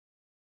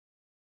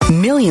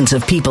Millions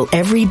of people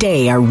every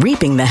day are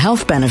reaping the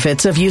health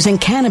benefits of using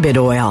cannabis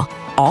oil,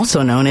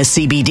 also known as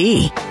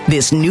CBD.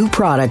 This new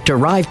product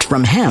derived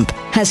from hemp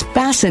has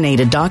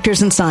fascinated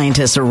doctors and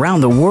scientists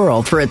around the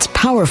world for its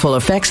powerful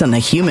effects on the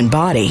human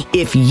body.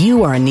 If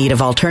you are in need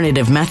of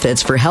alternative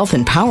methods for health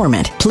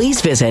empowerment, please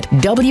visit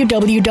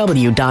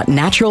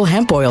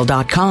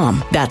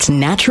www.naturalhempoil.com. That's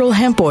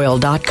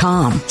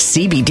naturalhempoil.com.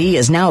 CBD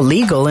is now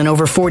legal in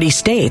over 40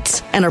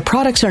 states, and our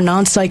products are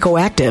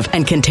non-psychoactive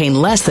and contain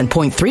less than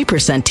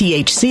 0.3%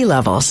 THC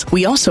levels.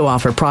 We also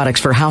offer products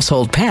for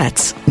household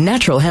pets.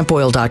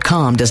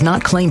 Naturalhempoil.com does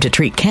not claim to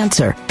treat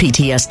cancer,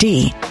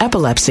 PTSD,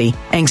 epilepsy,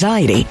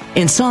 anxiety,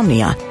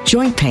 insomnia,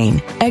 joint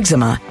pain,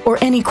 eczema, or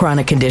any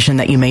chronic condition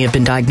that you may have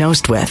been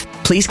diagnosed with.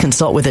 Please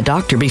consult with a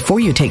doctor before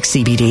you take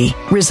CBD.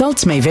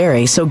 Results may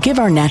vary, so give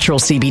our natural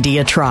CBD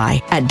a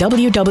try at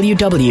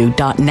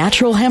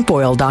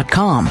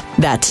www.naturalhempoil.com.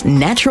 That's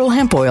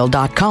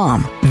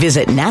naturalhempoil.com.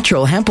 Visit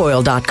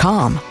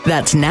naturalhempoil.com.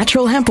 That's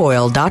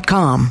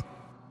naturalhempoil.com.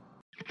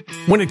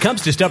 When it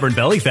comes to stubborn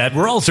belly fat,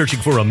 we're all searching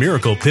for a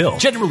miracle pill.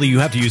 Generally, you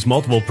have to use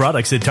multiple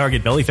products that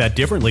target belly fat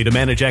differently to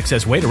manage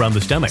excess weight around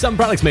the stomach. Some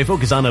products may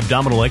focus on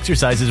abdominal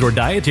exercises or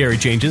dietary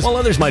changes, while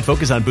others might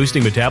focus on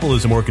boosting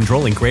metabolism or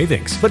controlling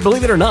cravings. But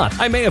believe it or not,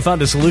 I may have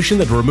found a solution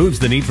that removes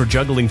the need for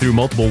juggling through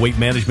multiple weight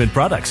management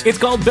products. It's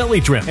called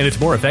Belly Trim, and it's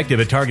more effective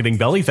at targeting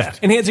belly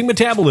fat, enhancing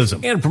metabolism,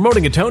 and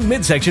promoting a toned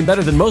midsection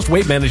better than most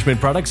weight management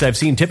products I've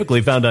seen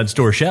typically found on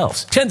store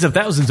shelves. Tens of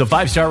thousands of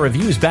 5-star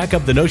reviews back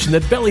up the notion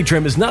that Belly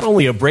Trim is not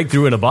only a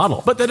breakthrough in a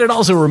bottle, but that it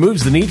also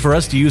removes the need for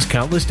us to use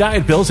countless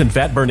diet pills and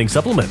fat-burning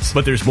supplements.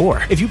 But there's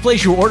more. If you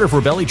place your order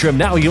for Belly Trim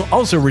now, you'll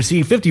also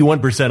receive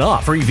 51%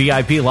 off, free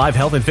VIP live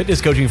health and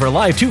fitness coaching for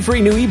life, 2 free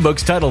new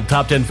ebooks titled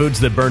Top 10 Foods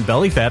That Burn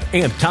Belly Fat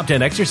and Top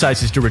 10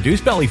 Exercises to Reduce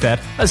Belly Fat,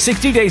 a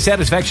 60-day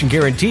satisfaction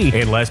guarantee,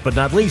 and last but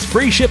not least,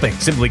 free shipping.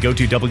 Simply go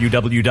to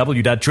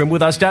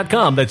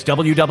www.trimwithus.com. That's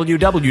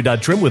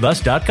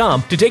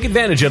www.trimwithus.com to take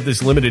advantage of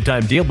this limited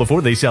time deal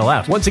before they sell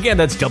out. Once again,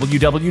 that's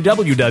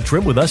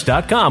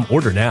www.trimwithus.com.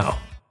 Order now.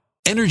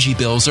 Energy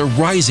bills are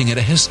rising at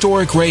a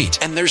historic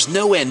rate, and there's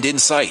no end in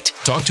sight.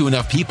 Talk to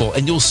enough people,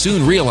 and you'll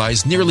soon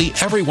realize nearly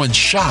everyone's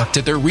shocked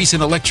at their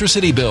recent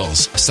electricity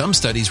bills. Some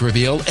studies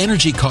reveal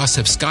energy costs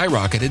have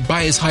skyrocketed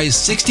by as high as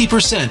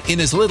 60%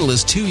 in as little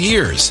as 2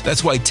 years.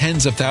 That's why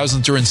tens of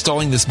thousands are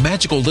installing this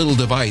magical little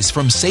device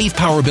from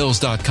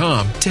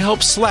SavePowerBills.com to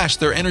help slash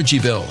their energy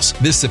bills.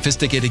 This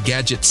sophisticated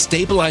gadget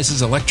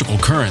stabilizes electrical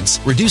currents,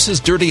 reduces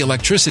dirty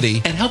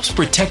electricity, and helps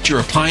protect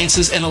your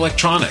appliances and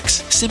electronics.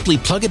 Simply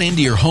plug it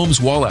into your home's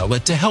wall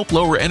outlet to help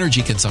lower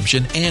energy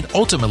consumption and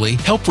ultimately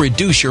help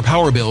reduce your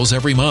power bills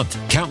every month.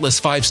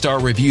 Countless 5-star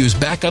reviews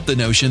back up the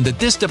notion that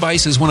this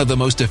device is one of the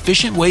most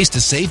efficient ways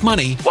to save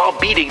money while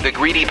beating the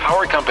greedy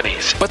power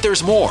companies. But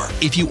there's more.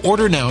 If you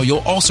order now, you'll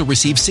also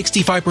receive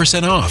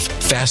 65% off,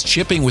 fast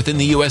shipping within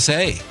the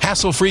USA,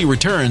 hassle-free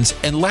returns,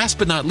 and last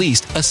but not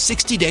least, a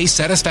 60-day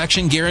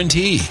satisfaction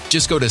guarantee.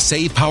 Just go to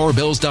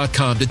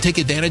SavePowerBills.com to take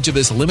advantage of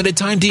this limited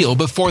time deal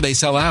before they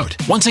sell out.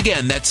 Once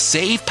again, that's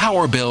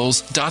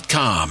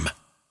SavePowerBills.com.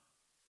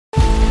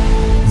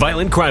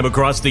 Violent crime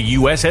across the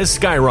U.S. has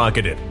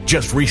skyrocketed.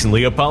 Just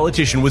recently, a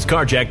politician was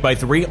carjacked by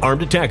 3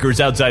 armed attackers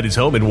outside his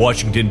home in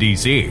Washington,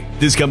 D.C.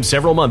 This comes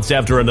several months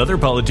after another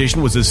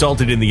politician was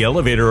assaulted in the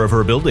elevator of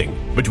her building.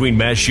 Between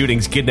mass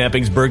shootings,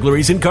 kidnappings,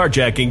 burglaries, and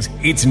carjackings,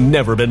 it's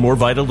never been more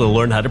vital to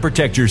learn how to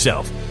protect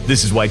yourself.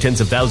 This is why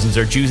tens of thousands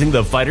are choosing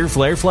the Fighter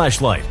Flare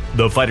flashlight.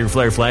 The Fighter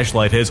Flare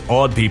flashlight has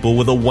awed people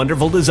with a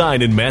wonderful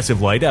design and massive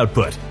light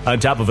output. On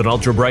top of an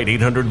ultra-bright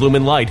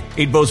 800-lumen light,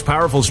 it boasts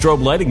powerful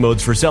strobe lighting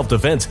modes for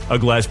self-defense, a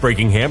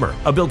glass-breaking hammer,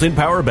 a built-in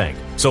power bank,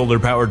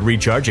 solar-powered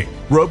recharging,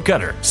 rope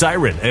cutter,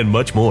 siren, and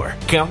much more.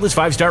 Countless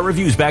 5-star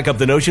reviews back up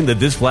the notion that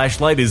this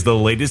flashlight is the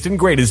latest and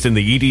greatest in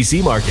the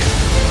EDC market.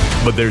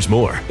 But there's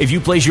more. If you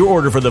place your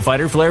order for the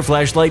Fighter Flare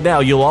flashlight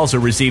now, you'll also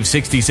receive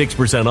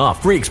 66%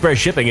 off, free express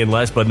shipping, and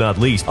last but not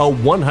least, a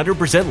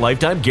 100%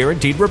 lifetime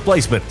guaranteed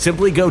replacement.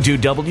 Simply go to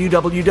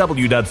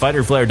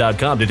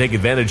www.fighterflare.com to take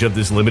advantage of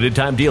this limited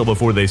time deal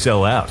before they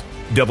sell out.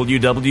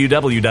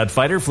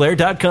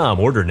 www.fighterflare.com.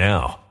 Order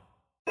now.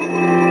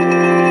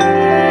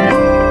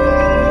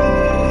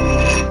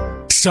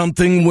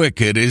 Something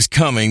wicked is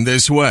coming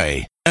this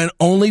way, and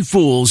only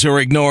fools are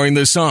ignoring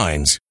the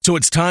signs. So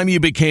it's time you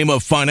became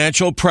a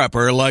financial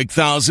prepper like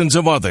thousands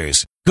of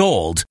others.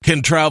 Gold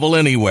can travel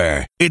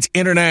anywhere. It's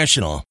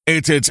international.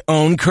 It's its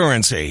own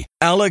currency.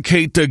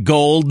 Allocate to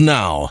gold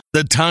now,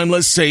 the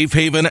timeless safe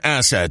haven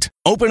asset.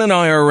 Open an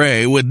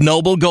IRA with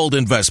Noble Gold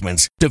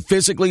Investments to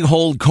physically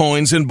hold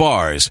coins and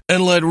bars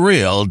and let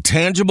real,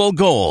 tangible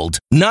gold,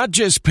 not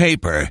just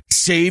paper,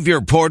 Save your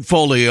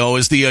portfolio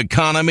as the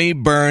economy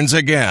burns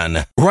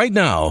again. Right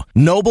now,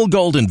 Noble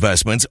Gold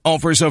Investments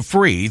offers a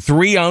free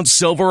 3-ounce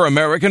silver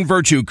American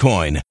Virtue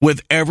coin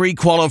with every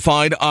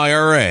qualified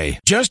IRA.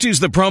 Just use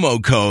the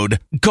promo code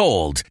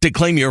GOLD to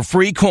claim your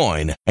free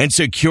coin and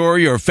secure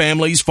your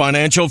family's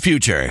financial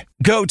future.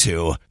 Go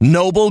to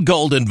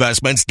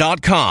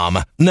noblegoldinvestments.com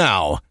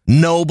now.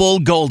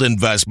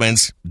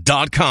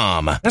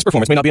 noblegoldinvestments.com. Past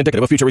performance may not be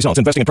indicative of future results.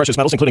 Investing in precious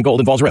metals, including gold,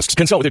 involves risks.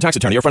 Consult with your tax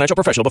attorney or financial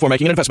professional before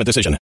making an investment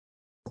decision.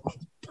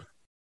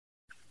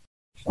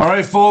 All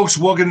right, folks,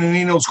 welcome to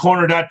Nino's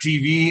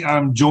Corner.tv.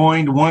 I'm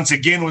joined once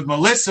again with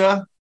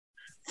Melissa,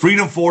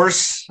 Freedom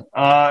Force.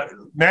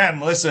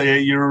 Melissa,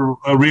 you're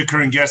a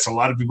reoccurring guest. A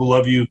lot of people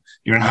love you.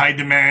 You're in high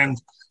demand.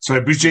 So I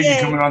appreciate you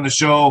coming on the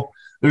show.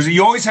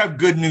 You always have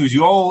good news.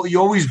 You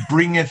always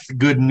bringeth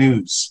good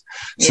news.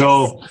 Yes.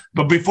 So,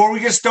 but before we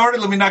get started,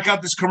 let me knock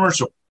out this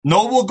commercial.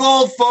 Noble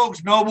Gold,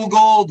 folks, Noble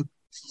Gold.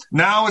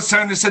 Now it's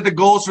time to set the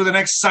goals for the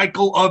next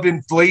cycle of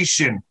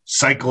inflation.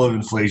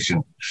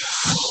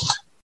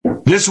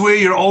 This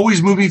way, you're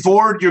always moving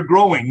forward. You're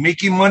growing,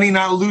 making money,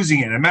 not losing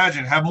it.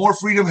 Imagine, have more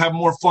freedom, have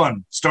more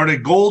fun. Start a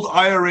gold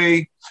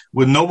IRA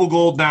with Noble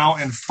Gold now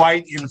and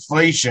fight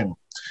inflation.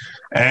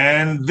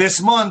 And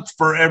this month,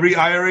 for every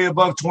IRA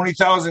above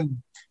 $20,000,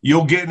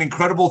 you'll get an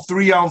incredible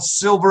 3-ounce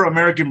silver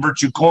American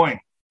Virtue coin,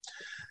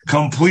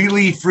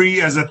 completely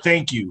free as a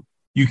thank you.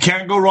 You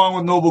can't go wrong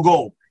with Noble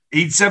Gold.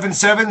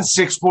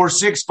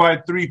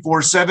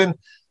 877-646-5347.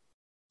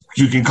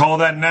 You can call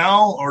that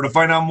now, or to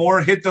find out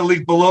more, hit the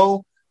link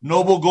below,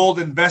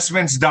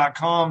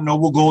 noblegoldinvestments.com,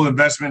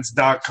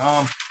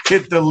 noblegoldinvestments.com.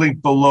 Hit the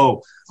link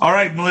below. All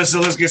right, Melissa,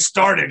 let's get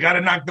started. Got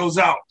to knock those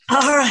out.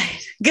 All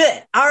right,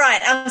 good. All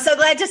right, I'm so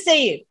glad to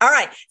see you. All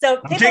right,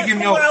 so I'm taking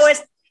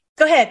notes.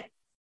 Go ahead.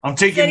 I'm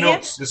taking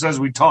notes just as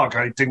we talk.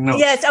 I take notes.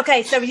 Yes.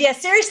 Okay. So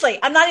seriously,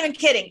 I'm not even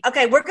kidding.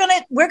 Okay. We're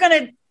going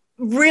to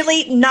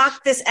really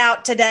knock this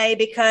out today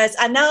because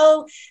I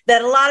know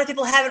that a lot of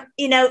people haven't,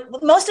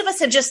 most of us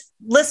have just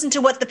listened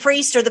to what the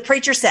priest or the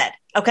preacher said.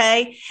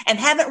 Okay. And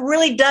haven't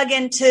really dug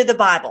into the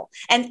Bible.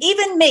 And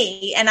even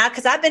me,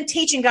 because I've been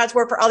teaching God's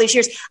word for all these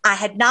years, I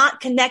had not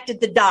connected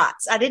the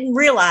dots. I didn't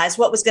realize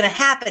what was going to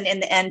happen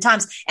in the end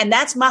times. And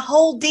that's my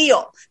whole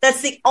deal.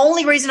 That's the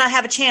only reason I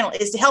have a channel,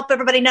 is to help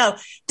everybody know,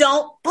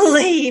 don't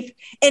believe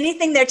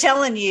anything they're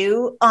telling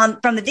you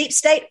from the deep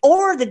state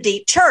or the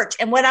deep church.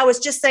 And what I was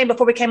just saying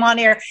before we came on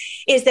air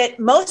is that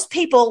most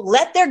people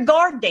let their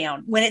guard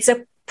down when it's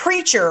a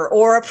preacher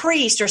or a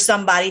priest or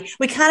somebody.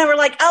 We kind of were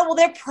like, oh, well,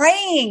 they're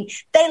praying.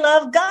 They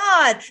love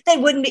God. They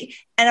wouldn't be.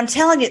 And I'm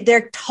telling you,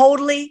 they're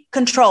totally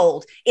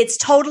controlled. It's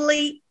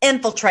totally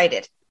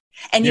infiltrated.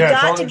 And you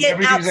got to get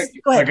out.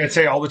 Like I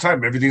say all the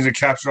time, everything's a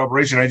captured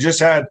operation. I just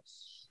had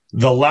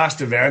the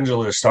last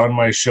evangelist on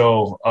my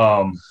show,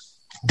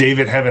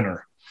 David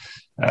Heavener.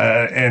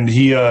 And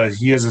he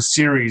has a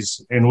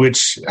series in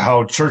which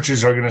how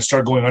churches are going to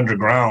start going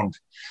underground.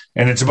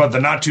 And it's about the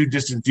not too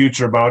distant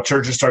future, about how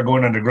churches start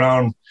going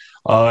underground.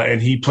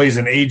 And he plays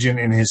an agent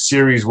in his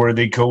series where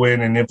they go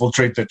in and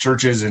infiltrate the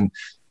churches and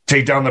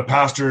take down the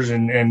pastors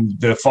and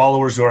the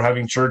followers who are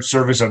having church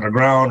service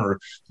underground or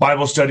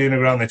Bible study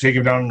underground. They take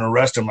him down and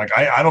arrest him. Like,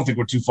 I don't think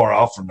we're too far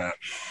off from that.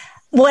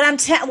 What I'm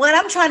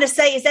trying to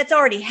say is that's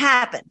already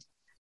happened.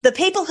 The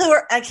people who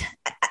are like,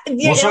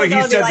 this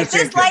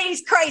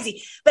lady's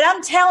crazy. But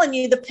I'm telling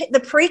you,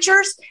 the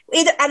preachers,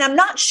 either, and I'm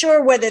not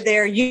sure whether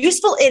they're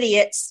useful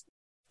idiots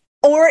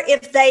or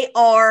if they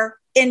are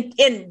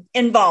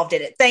involved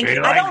in it. Thank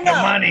you. I don't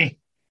know. Money.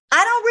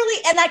 I don't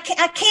really, and I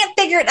can't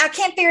figure it. I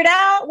can't figure it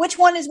out. Which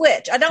one is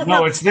which? I don't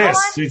know. No, it's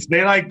this.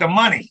 They like the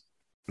money.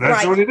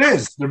 That's what it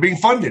is. They're being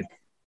funded.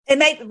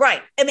 And they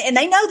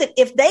know that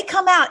if they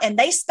come out and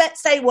they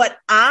say what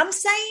I'm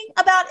saying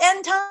about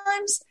end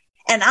times,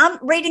 and I'm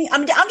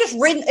just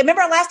reading.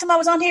 Remember last time I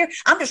was on here?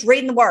 I'm just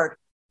reading the word.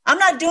 I'm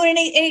not doing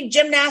any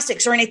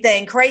gymnastics or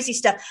anything crazy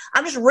stuff.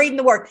 I'm just reading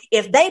the word.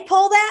 If they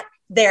pull that,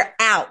 they're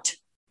out.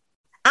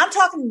 I'm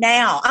talking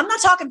now. I'm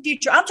not talking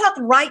future. I'm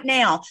talking right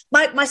now.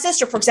 My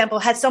sister, for example,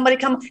 had somebody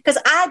come because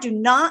I got to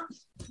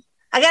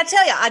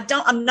tell you,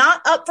 I'm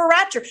not up for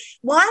rapture.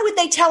 Why would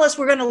they tell us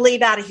we're going to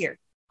leave out of here?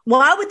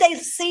 Why would they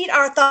seed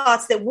our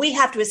thoughts that we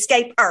have to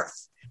escape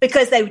Earth?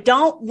 Because they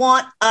don't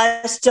want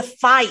us to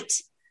fight.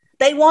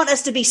 They want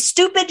us to be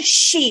stupid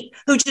sheep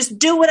who just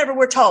do whatever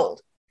we're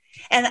told.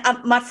 And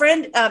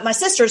my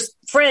sister's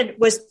friend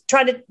was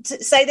trying to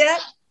say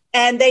that.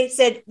 And they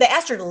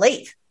asked her to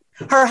leave.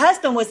 Her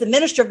husband was the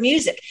minister of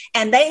music,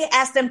 and they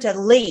asked them to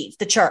leave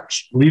the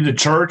church. Leave the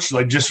church,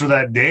 like just for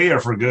that day or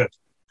for good?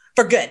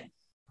 For good.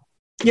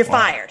 You're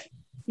fired.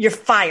 You're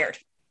fired.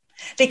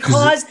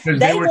 Because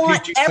they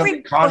want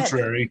every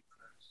contrary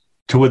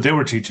to what they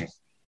were teaching.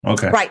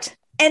 Okay. Right.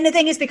 And the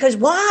thing is, because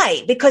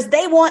why? Because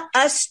they want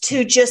us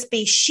to just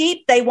be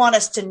sheep. They want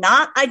us to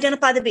not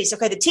identify the beast.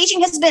 Okay, the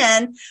teaching has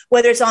been,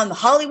 whether it's on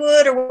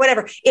Hollywood or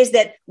whatever, is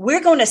that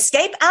we're going to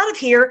escape out of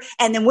here,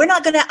 and then we're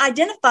not going to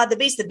identify the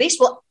beast. The beast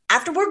will,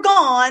 after we're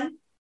gone,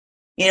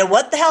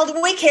 What the hell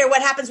do we care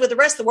what happens with the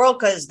rest of the world?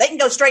 Because they can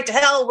go straight to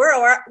hell.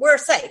 We're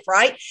safe,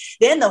 right?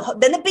 Then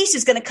the beast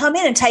is going to come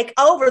in and take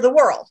over the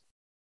world.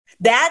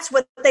 That's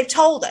what they've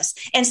told us.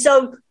 And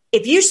so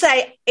if you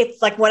say,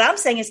 if like what I'm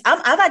saying is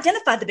I've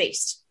identified the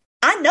beast.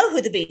 I know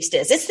who the beast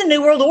is. It's the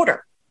New World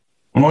Order.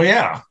 Well,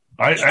 yeah,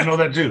 I know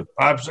that too.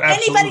 Absolutely.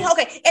 Anybody,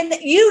 okay. And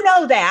you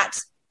know that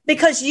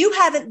because you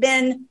haven't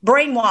been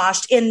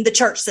brainwashed in the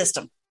church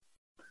system.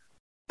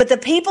 But the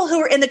people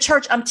who are in the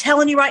church, I'm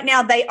telling you right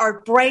now, they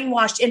are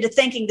brainwashed into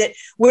thinking that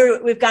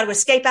we've got to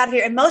escape out of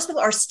here. And most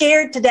people are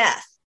scared to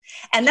death.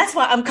 And that's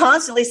why I'm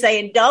constantly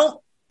saying, don't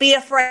be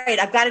afraid.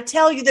 I've got to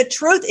tell you the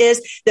truth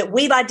is that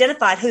we've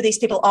identified who these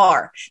people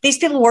are. These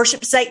people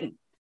worship Satan.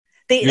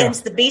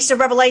 It's the beast of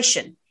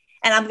Revelation.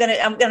 And I'm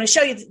going to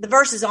show you the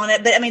verses on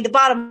it. But I mean, the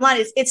bottom line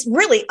is it's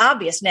really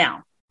obvious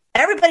now.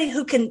 Everybody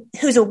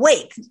who's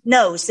awake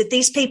knows that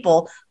these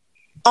people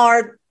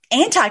are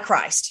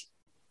Antichrist.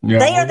 Yeah,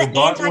 they are the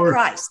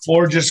Antichrist.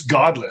 Or just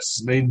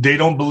godless. They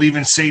don't believe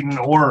in Satan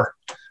or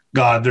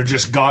God. They're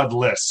just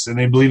godless. And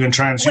they believe in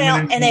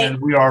transhumanism and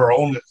we are our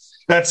own.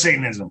 That's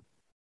Satanism.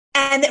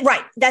 And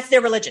right. That's their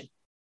religion.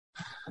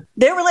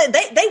 Their religion.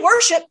 They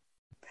worship.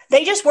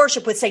 They just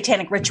worship with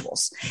satanic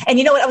rituals. And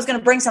you know what? I was going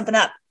to bring something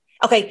up.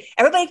 Okay.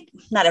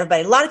 Not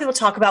everybody. A lot of people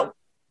talk about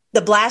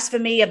the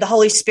blasphemy of the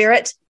Holy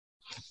Spirit.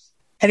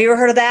 Have you ever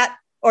heard of that?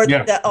 Or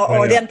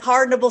the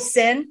unpardonable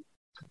sin?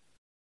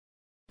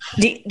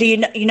 Do you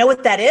know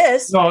what that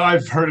is? No,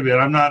 I've heard of it.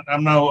 I'm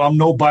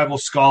no Bible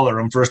scholar.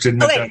 I'm first to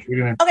admit that.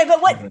 Okay,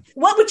 but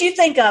what would you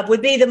think of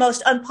would be the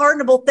most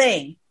unpardonable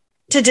thing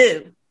to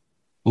do?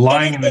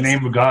 Lying in the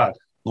name of God.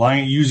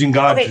 Lying, using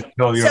God to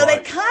tell your So lie.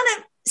 they kind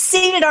of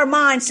seeded our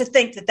minds to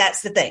think that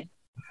that's the thing.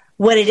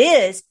 What it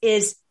is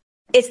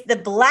it's the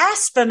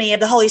blasphemy of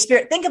the Holy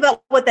Spirit. Think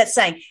about what that's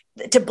saying.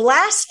 To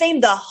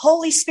blaspheme the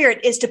Holy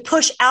Spirit is to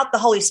push out the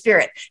Holy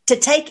Spirit, to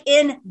take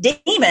in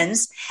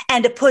demons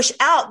and to push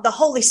out the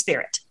Holy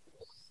Spirit.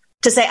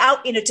 To say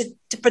out,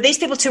 for these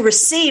people to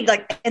receive,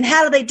 and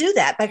how do they do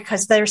that?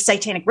 Because they're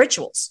satanic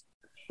rituals,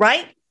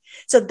 right?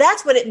 So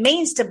that's what it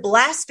means to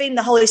blaspheme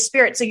the Holy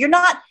Spirit. So you're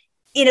not,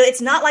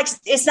 it's not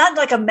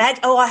like a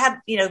magic. Oh, I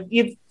have,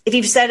 if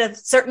you've said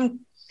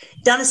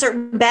done a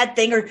certain bad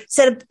thing or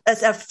said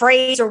a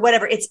phrase or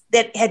whatever, it's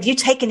that have you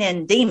taken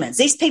in demons?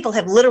 These people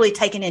have literally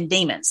taken in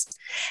demons.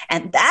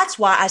 And that's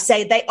why I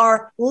say they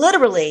are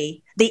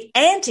literally the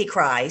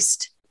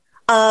Antichrist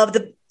of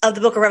the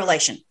book of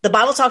Revelation. The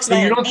Bible talks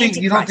about you don't think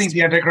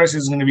the Antichrist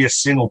is going to be a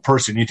single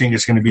person. You think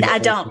it's going to be I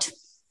don't.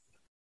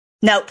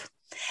 Nope.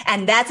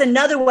 And that's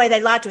another way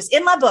they lied to us.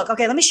 In my book,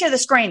 okay, let me share the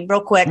screen real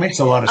quick. It makes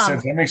a lot of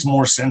sense. That makes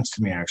more sense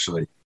to me,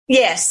 actually.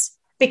 Yes,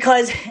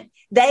 because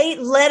they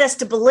led us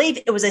to believe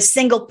it was a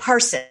single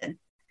person.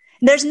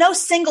 There's no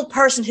single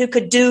person who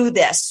could do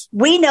this.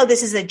 We know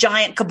this is a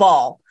giant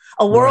cabal,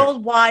 a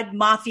worldwide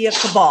mafia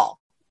cabal,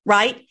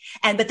 right?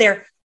 But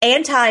they're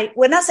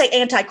when I say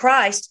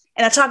Antichrist,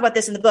 and I talk about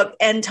this in the book,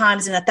 End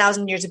Times and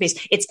 1,000 Years of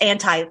Peace, it's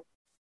anti-law,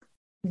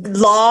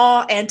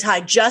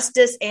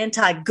 anti-justice,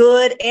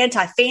 anti-good,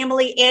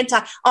 anti-family,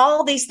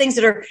 all these things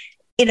that are,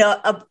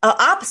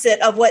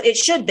 opposite of what it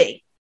should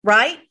be.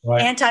 Right?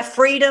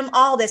 Anti-freedom,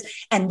 all this.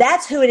 And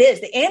that's who it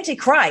is. The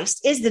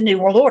Antichrist is the New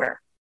World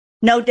Order.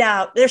 No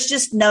doubt. There's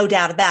just no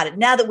doubt about it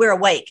now that we're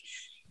awake.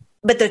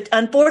 But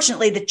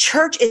unfortunately, the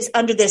church is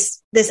under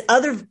this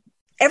other,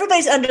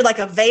 everybody's under like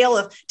a veil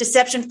of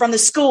deception from the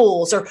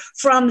schools or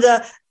from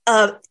the,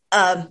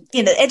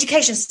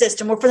 education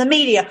system or from the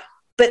media.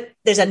 But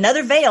there's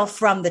another veil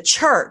from the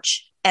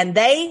church. And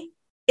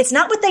it's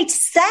not what they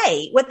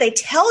say, what they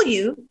tell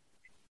you.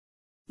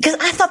 Because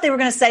I thought they were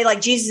going to say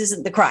like Jesus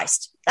isn't the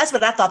Christ. That's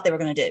what I thought they were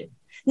going to do.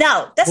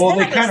 No, that's well,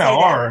 they kind of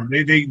are.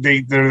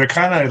 They're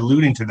kind of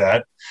alluding to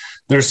that.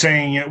 They're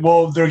saying,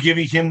 they're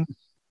giving him.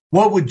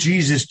 What would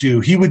Jesus do?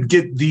 He would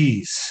get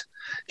these.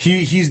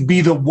 He'd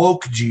be the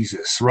woke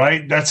Jesus,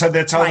 right? That's how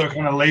they're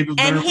kind of labeled.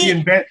 They're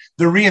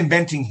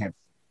reinventing him,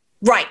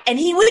 right? And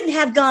he wouldn't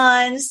have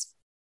guns.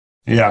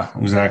 Yeah,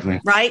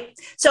 exactly. Right.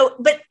 So,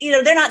 but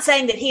they're not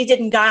saying that he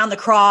didn't die on the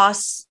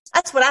cross.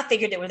 That's what I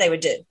figured that they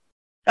would do.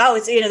 Oh,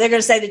 it's, they're going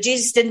to say that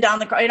Jesus didn't die on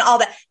the cross and all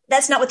that.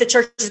 That's not what the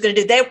church is going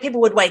to do.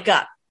 People would wake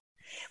up.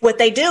 What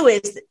they do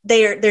is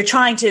they're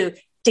trying to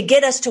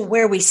get us to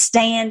where we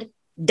stand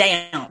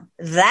down.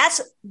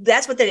 That's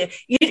what they do.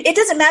 It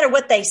doesn't matter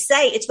what they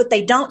say. It's what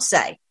they don't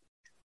say.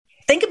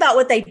 Think about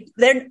what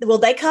will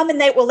they come and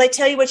will they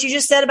tell you what you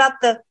just said about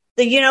the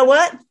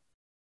what?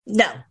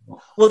 No.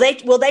 Will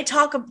they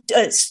talk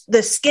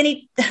the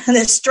skinny,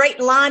 the straight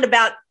line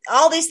about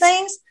all these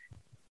things?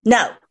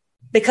 No.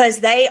 Because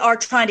they are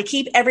trying to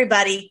keep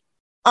everybody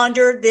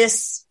under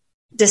this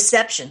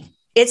deception.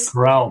 It's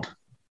corralled.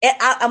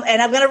 And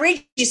I'm going to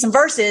read you some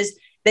verses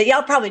that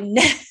y'all probably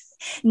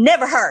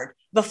never heard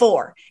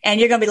before. And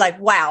you're going to be like,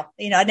 wow,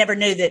 I never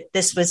knew that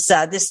this was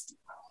this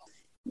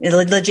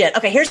Legit.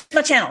 Okay, here's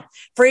my channel,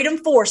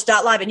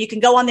 freedomforce.live. And you can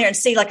go on there and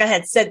see, like I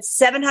had said,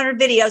 700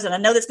 videos. And I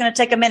know that's going to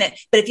take a minute.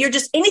 But if you're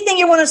just anything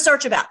you want to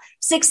search about,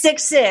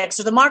 666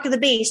 or the Mark of the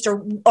Beast,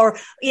 or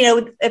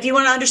if you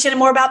want to understand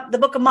more about the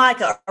book of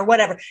Micah or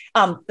whatever.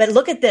 But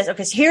look at this.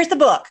 Okay, so here's the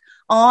book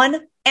on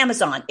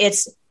Amazon.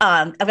 It's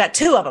I've got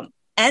 2 of them,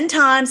 End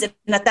Times and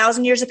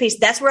 1,000 Years of Peace.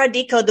 That's where I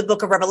decode the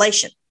book of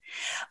Revelation.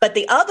 But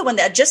the other one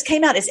that just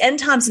came out is End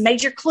Times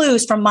Major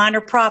Clues from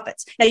Minor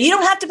Prophets. Now, you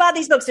don't have to buy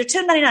these books. They're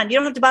 $2.99. You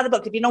don't have to buy the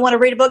book. If you don't want to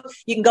read a book,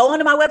 you can go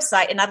onto my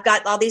website, and I've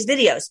got all these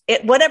videos.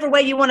 Whatever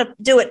way you want to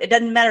do it, it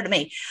doesn't matter to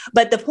me.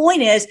 But the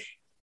point is,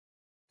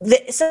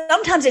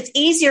 sometimes it's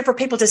easier for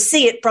people to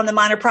see it from the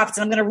Minor Prophets,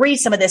 and I'm going to read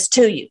some of this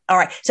to you. All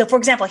right. So, for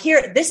example,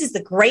 here, this is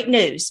the great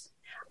news.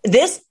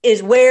 This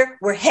is where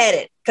we're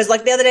headed. Because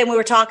like the other day when we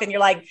were talking, you're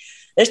like,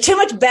 there's too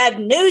much bad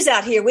news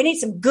out here. We need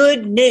some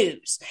good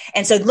news.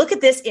 And so look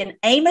at this in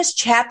Amos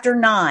chapter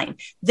 9.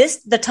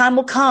 The time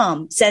will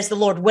come, says the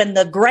Lord, when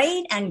the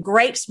grain and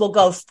grapes will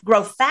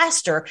grow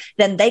faster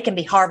than they can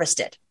be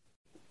harvested.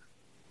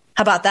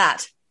 How about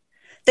that?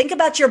 Think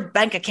about your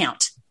bank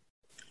account.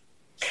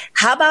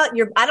 How about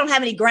I don't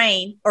have any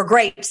grain or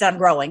grapes that I'm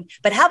growing,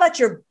 but how about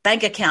your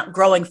bank account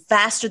growing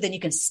faster than you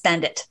can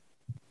spend it?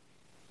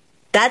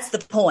 That's the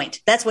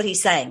point. That's what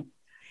he's saying.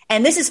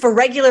 And this is for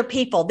regular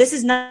people. This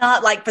is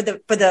not like for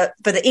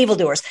the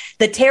evildoers.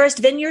 The terraced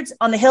vineyards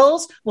on the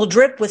hills will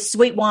drip with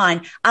sweet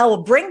wine. I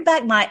will bring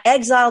back my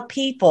exiled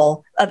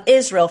people of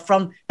Israel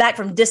back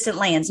from distant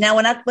lands.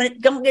 Now,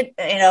 don't get,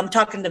 I'm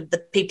talking to the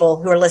people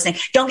who are listening.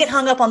 Don't get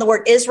hung up on the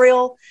word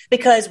Israel,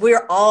 because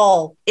we're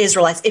all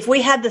Israelites. If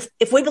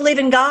we believe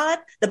in God,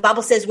 the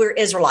Bible says we're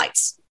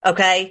Israelites.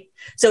 Okay.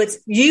 So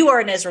you are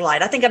an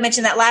Israelite. I think I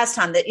mentioned that last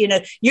time, that,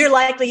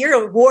 you're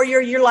a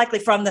warrior. You're likely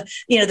from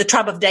the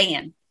tribe of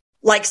Dan,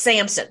 like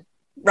Samson,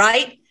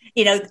 right?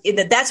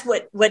 That's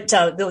what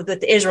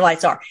the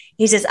Israelites are.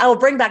 He says, I will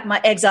bring back my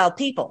exiled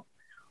people.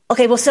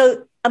 Okay. Well,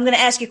 so I'm going to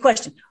ask you a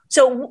question.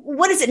 So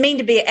what does it mean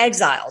to be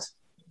exiled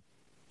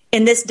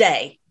in this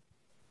day?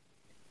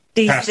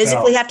 Do you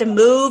physically have to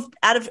move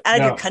out of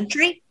your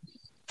country?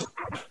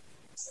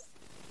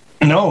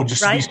 No,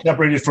 just to be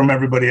separated from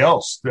everybody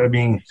else. I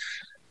mean,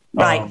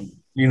 right.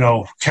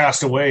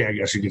 Cast away, I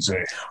guess you could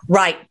say.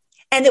 Right.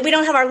 And that we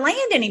don't have our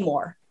land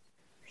anymore.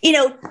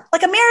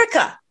 Like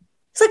America.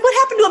 It's like, what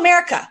happened to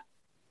America?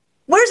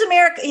 Where's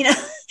America?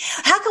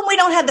 How come we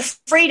don't have the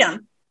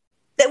freedom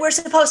that we're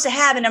supposed to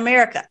have in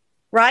America?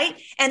 Right.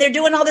 And they're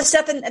doing all this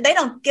stuff, and they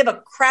don't give a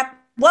crap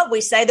what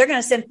we say. They're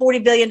going to send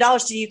 $40 billion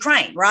to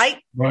Ukraine. Right.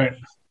 Right.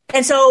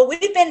 And so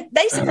we've been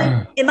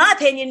basically, in my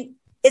opinion,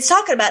 it's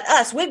talking about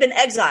us. We've been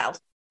exiled.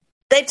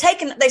 They've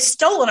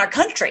stolen our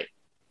country.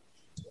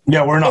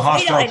 Yeah, we're in a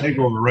hostile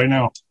takeover right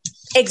now.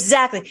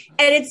 Exactly.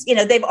 And it's,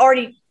 they've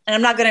already, and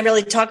I'm not going to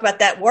really talk about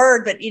that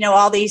word, but,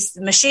 all these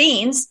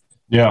machines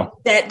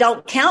that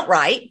don't count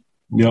right.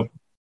 Yep.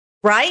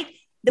 Right?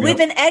 Yep. We've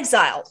been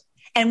exiled.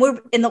 And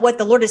what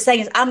the Lord is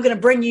saying is, I'm going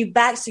to bring you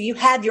back so you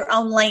have your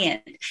own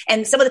land.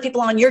 And some of the people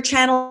on your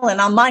channel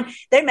and on mine,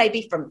 they may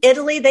be from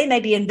Italy. They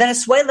may be in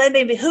Venezuela. They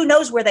may be, who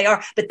knows where they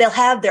are, but they'll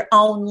have their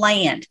own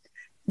land.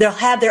 They'll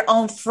have their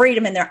own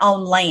freedom in their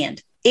own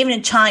land. Even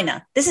in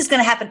China, this is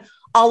going to happen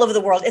all over the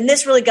world. And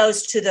this really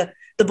goes to the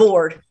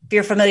board. If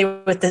you're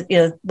familiar with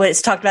what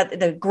it's talked about,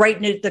 the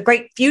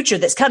great future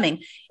that's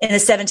coming in the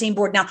 17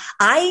 board. Now,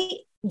 I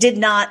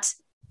had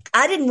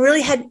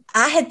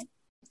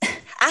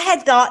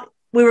thought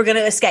we were going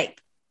to escape.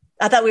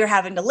 I thought we were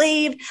having to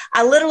leave.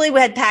 I literally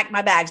had packed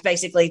my bags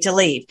basically to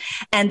leave.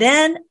 And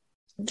then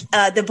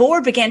the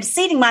board began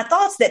seeding my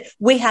thoughts that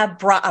we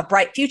have a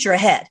bright future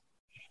ahead.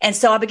 And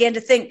so I began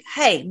to think,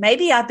 hey,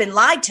 maybe I've been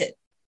lied to.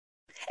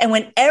 And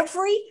when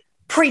every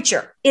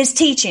preacher is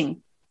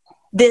teaching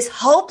this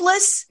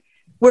hopeless,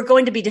 we're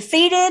going to be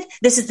defeated,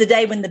 this is the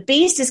day when the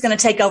beast is going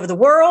to take over the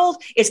world,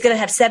 it's going to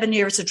have 7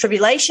 years of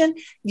tribulation,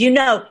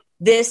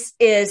 this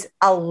is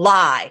a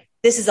lie.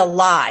 This is a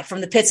lie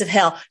from the pits of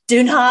hell.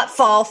 Do not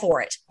fall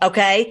for it.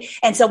 Okay.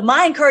 And so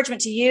my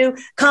encouragement to you,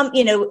 come,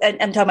 and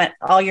I'm talking about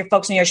all your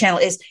folks on your channel,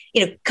 is,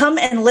 come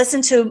and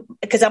listen to,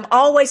 because I'm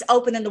always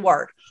open in the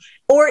word,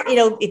 or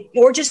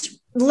just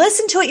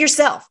listen to it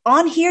yourself.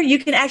 On here, you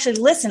can actually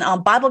listen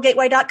on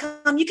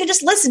BibleGateway.com. You can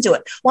just listen to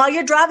it while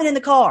you're driving in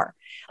the car.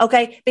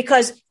 Okay.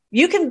 Because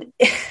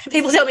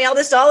people tell me all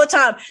this all the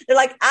time. They're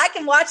like, I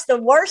can watch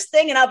the worst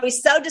thing and I'll be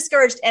so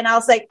discouraged. And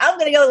I'll say, I'm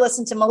going to go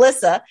listen to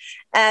Melissa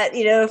at,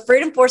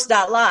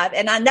 freedomforce.live.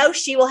 And I know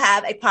she will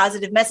have a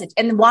positive message.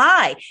 And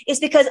why? It's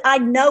because I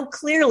know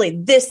clearly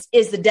this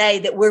is the day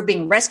that we're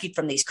being rescued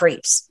from these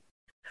creeps.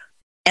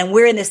 And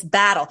we're in this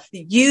battle.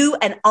 You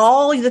and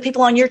all the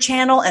people on your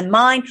channel and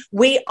mine,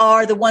 we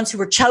are the ones who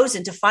were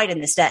chosen to fight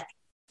in this day.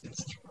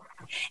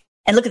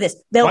 And look at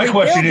this. My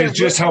question is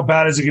just how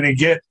bad is it going to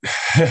get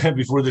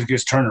before this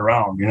gets turned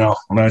around?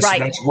 And that's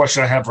a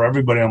question I have for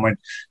everybody. I'm like,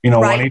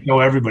 I need to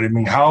know everybody. I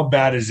mean, how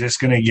bad is this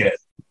going to get?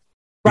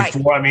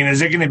 Before,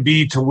 is it going to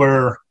be to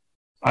where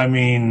I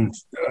mean,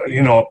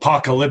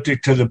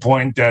 apocalyptic to the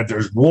point that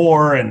there's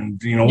war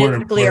and, we're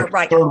in Third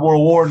World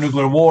War,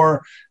 nuclear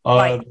war.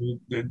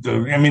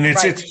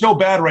 It's so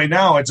bad right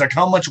now. It's like,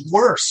 how much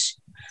worse?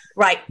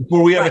 Right.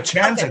 Before we have a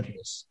chance at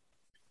this.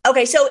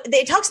 Okay. So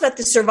it talks about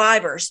the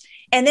survivors,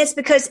 and that's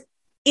because,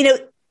 you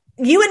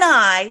and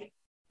I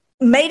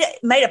made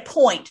a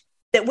point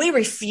that we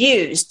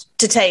refused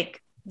to take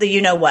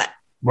the what.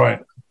 Right.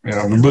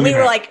 Yeah, we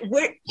were like, and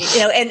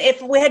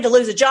if we had to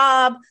lose a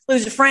job,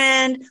 lose a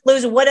friend,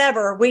 lose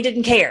whatever, we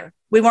didn't care.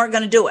 We weren't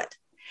going to do it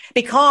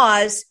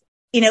because,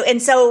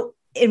 and so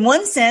in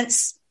one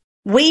sense,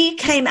 we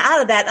came out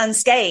of that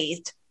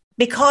unscathed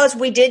because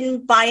we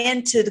didn't buy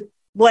into the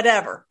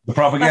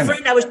propaganda. My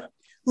friend, I was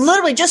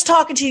literally just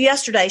talking to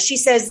yesterday. She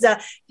says,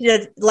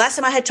 last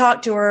time I had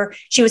talked to her,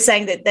 she was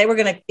saying that they were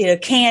going to,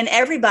 can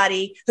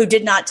everybody who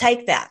did not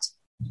take that.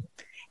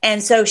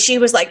 And so she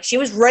was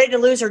ready to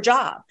lose her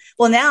job.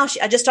 Well, now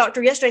I just talked to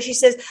her yesterday. She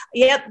says,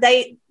 yep,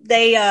 they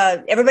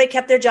everybody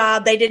kept their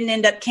job. They didn't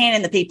end up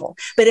canning the people.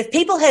 But if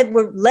people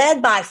were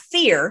led by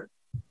fear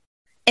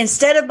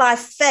instead of by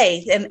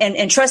faith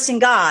and trusting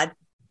God,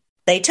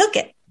 they took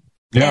it.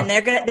 Yeah. And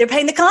they're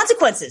paying the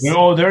consequences.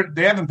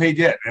 They haven't paid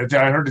yet.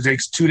 I heard it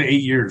takes 2 to 8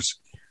 years.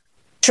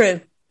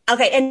 True.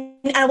 Okay.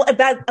 And I'm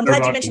glad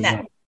you mentioned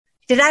that.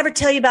 Did I ever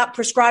tell you about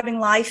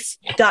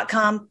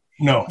prescribinglife.com?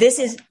 No. This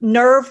is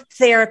nerve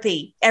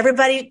therapy.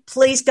 Everybody,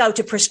 please go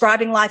to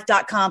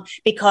prescribinglife.com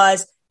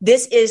because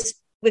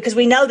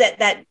we know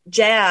that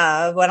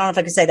jab. I don't know if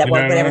I can say that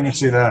word. Whatever. I can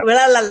see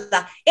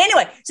that.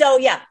 Anyway, so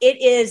yeah,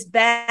 it is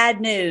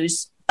bad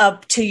news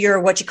up to your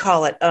what you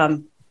call it.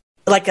 No,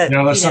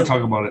 let's not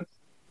talk about it.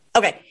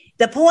 Okay.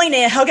 The point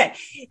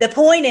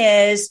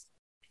is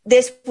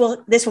this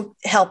will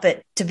help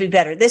it to be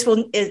better. This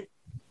will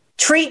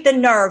treat the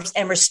nerves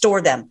and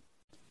restore them.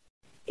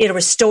 It'll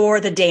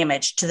restore the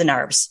damage to the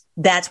nerves.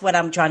 That's what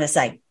I'm trying to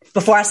say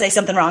before I say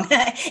something wrong.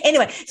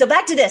 Anyway, so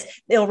back to this.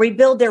 They'll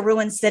rebuild their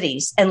ruined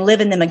cities and live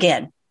in them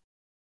again.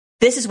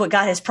 This is what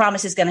God has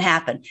promised is going to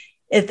happen.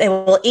 If they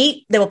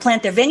will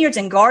plant their vineyards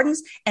and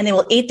gardens, and they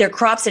will eat their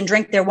crops and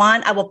drink their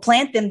wine. I will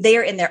plant them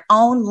there in their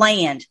own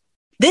land.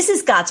 This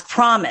is God's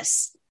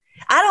promise.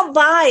 I don't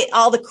buy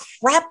all the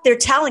crap they're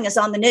telling us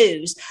on the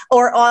news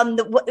or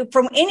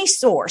from any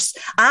source.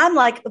 I'm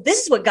like,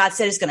 this is what God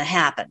said is going to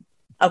happen.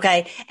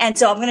 Okay. And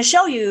so I'm going to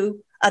show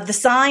you the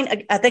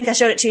sign. I think I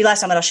showed it to you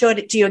last time, but I'll show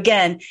it to you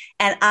again.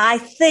 And I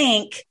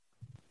think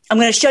I'm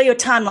going to show you a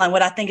timeline,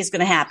 what I think is going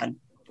to happen.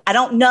 I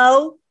don't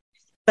know,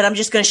 but I'm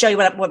just going to show you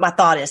what my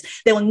thought is.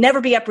 They will never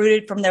be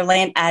uprooted from their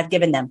land I have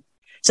given them.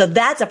 So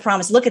that's a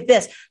promise. Look at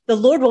this. The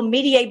Lord will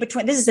mediate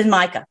between, this is in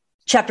Micah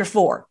chapter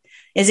 4.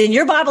 Is in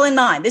your Bible in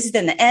mine. This is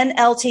in the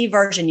NLT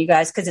version, you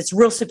guys, because it's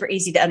real super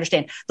easy to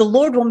understand. The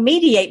Lord will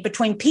mediate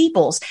between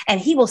peoples, and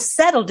he will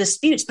settle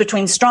disputes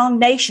between strong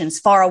nations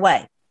far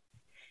away.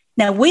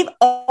 Now, we've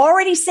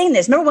already seen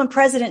this. Remember when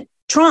President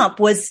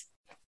Trump was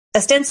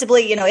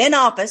ostensibly, in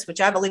office,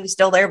 which I believe is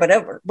still there, but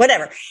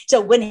whatever.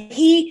 So when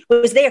he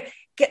was there,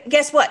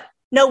 guess what?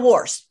 No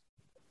wars.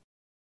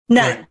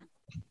 None. Right.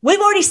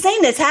 We've already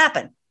seen this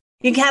happen.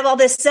 You can have all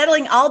this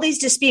settling, all these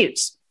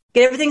disputes,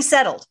 get everything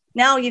settled.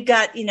 Now you've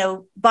got,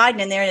 Biden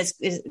in there, and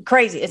it's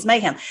crazy. It's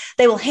mayhem.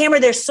 They will hammer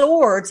their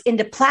swords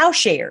into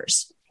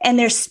plowshares and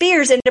their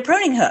spears into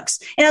pruning hooks.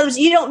 In other words,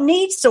 you don't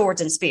need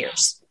swords and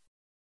spears.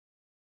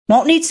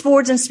 Won't need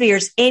swords and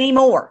spears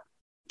anymore.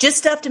 Just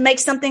stuff to make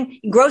something,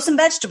 grow some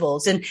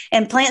vegetables and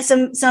plant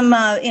some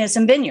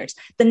vineyards.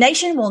 The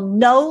nation will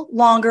no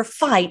longer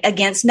fight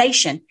against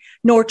nation,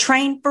 nor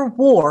train for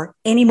war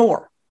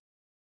anymore.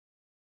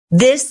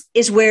 This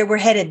is where we're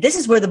headed. This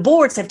is where the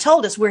boards have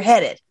told us we're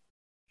headed.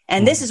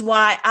 And this is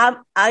why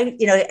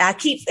I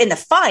keep in the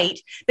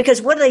fight,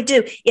 because what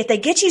do? If they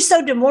get you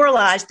so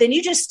demoralized, then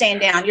you just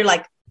stand down. You're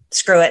like,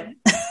 screw it.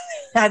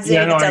 I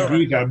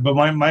agree with that.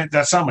 But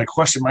that's not my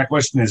question. My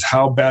question is,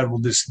 how bad will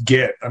this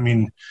get? I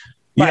mean,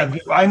 right.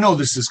 I know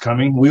this is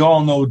coming. We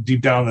all know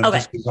deep down that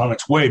this is on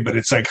its way, but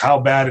it's like, how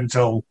bad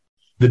until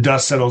the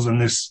dust settles in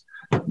this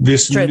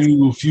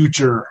new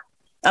future,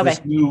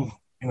 this new,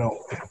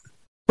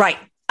 Right.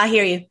 I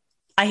hear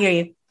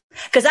you.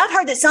 Because I've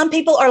heard that some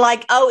people are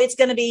like, oh, it's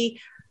going to be,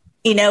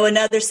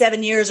 another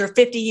 7 years or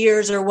 50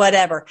 years or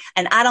whatever.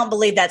 And I don't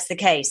believe that's the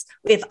case.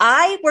 If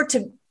I were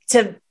to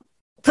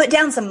put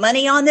down some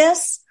money on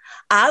this,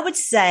 I would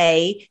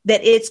say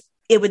that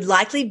it would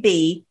likely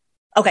be,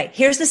 okay,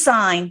 here's the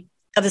sign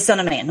of the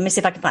Son of Man. Let me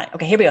see if I can find it.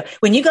 Okay, here we go.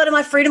 When you go to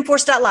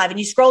myfreedomforce.live and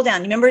you scroll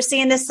down, you remember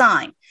seeing this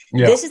sign?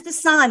 Yeah. This is the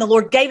sign the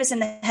Lord gave us in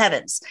the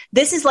heavens.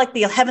 This is like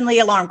the heavenly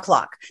alarm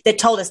clock that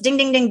told us, ding,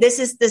 ding, ding, this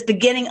is the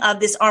beginning of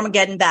this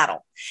Armageddon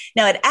battle.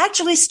 Now, it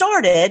actually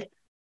started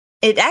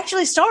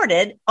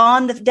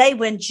on the day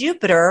when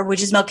Jupiter,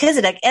 which is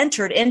Melchizedek,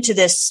 entered into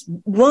this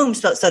womb,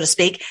 so to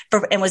speak,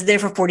 and was there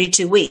for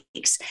 42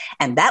 weeks.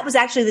 And that was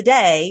actually the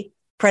day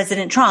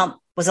President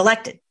Trump was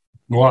elected.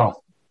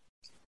 Wow.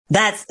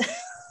 That's,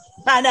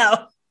 I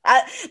know.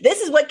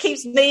 This is what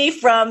keeps me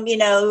from,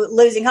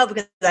 losing hope,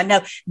 because I know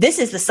this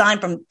is the sign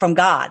from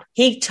God.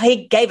 He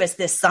gave us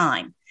this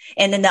sign.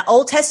 And in the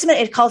Old Testament,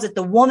 it calls it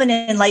the woman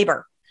in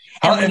labor.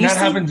 And that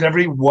happens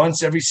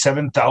every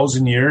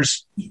 7,000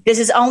 years. This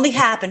has only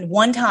happened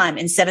one time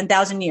in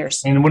 7,000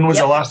 years. And when was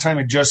the last time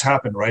it just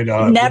happened, right?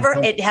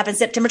 Never. It happened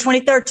September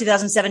 23rd,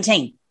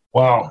 2017.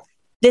 Wow.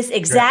 This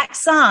exact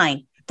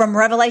sign from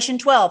Revelation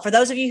 12. For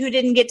those of you who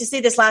didn't get to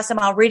see this last time,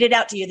 I'll read it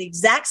out to you. The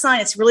exact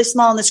sign, it's really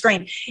small on the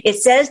screen. It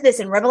says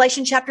this in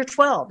Revelation chapter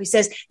 12. He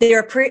says,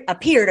 there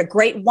appeared a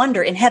great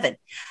wonder in heaven.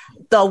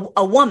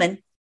 A woman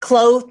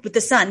clothed with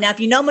the sun. Now, if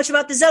you know much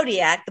about the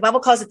zodiac, the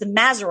Bible calls it the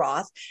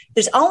Mazzaroth.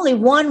 There's only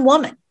one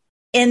woman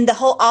in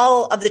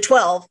all of the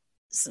 12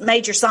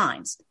 major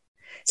signs.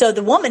 So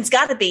the woman's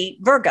got to be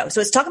Virgo.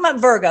 So it's talking about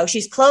Virgo.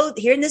 She's clothed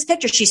here in this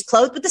picture. She's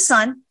clothed with the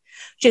sun.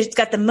 She's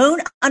got the moon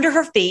under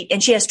her feet,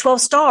 and she has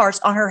 12 stars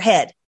on her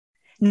head.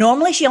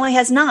 Normally, she only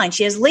has 9.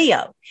 She has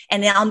Leo.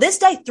 And then on this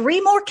day,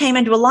 3 more came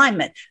into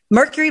alignment: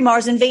 Mercury,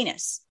 Mars, and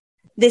Venus.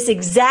 This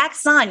exact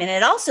sign. And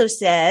it also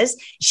says,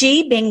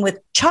 she being with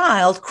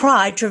child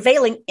cried,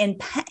 travailing in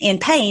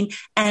pain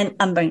and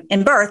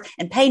in birth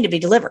and pain to be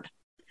delivered.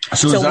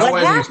 So is that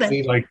why they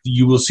say, like,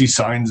 you will see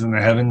signs in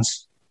the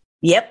heavens?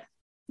 Yep.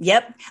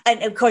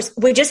 And of course,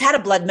 we just had a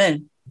blood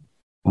moon.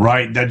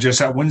 Right. That just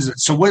when's it?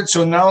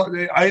 So now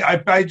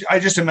I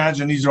just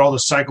imagine these are all the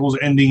cycles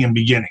ending and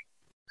beginning.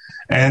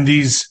 And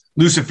these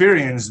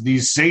Luciferians,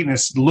 these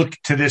Satanists look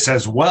to this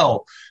as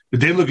well. But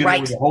they look at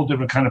it with a whole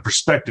different kind of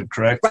perspective,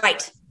 correct?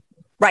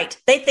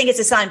 Right. They think it's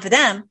a sign for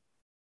them.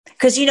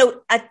 Because,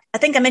 I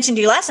think I mentioned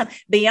to you last time,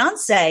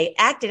 Beyonce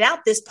acted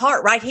out this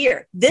part right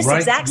here. This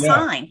exact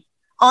sign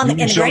in the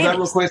Grammys. That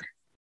real quick?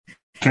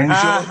 Can you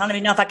show I don't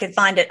even know if I can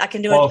find it. I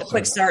can do a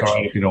quick search. All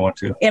right, if you don't want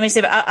to. Let me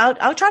see.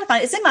 I'll try to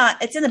find it.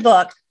 It's in the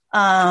book.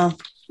 Let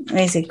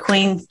me see.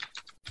 Queen.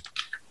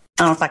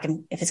 I don't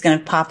know if it's going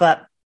to pop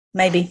up.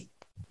 Maybe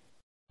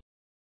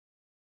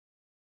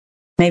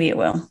it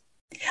will.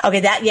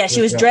 Okay,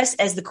 she was dressed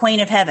as the Queen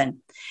of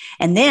Heaven.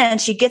 And then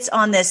she gets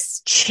on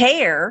this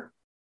chair.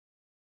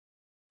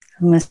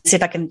 I'm going to see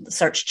if I can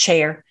search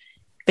chair.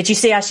 But you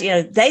see how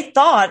they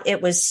thought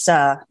it was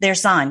their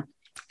sign.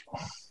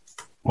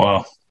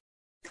 Wow.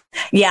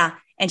 Yeah.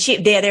 And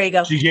there you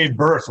go. She gave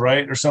birth,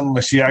 right? Or something.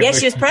 She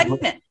was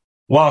pregnant.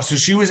 Wow. So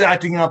she was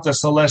acting out the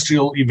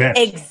celestial event.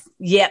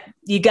 Yep.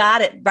 You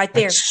got it right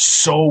there. That's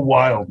so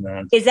wild,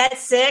 man. Is that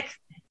sick?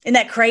 Isn't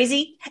that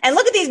crazy? And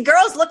look at these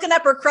girls looking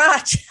up her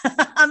crotch.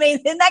 I mean,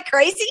 isn't that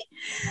crazy?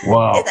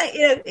 Wow.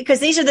 Because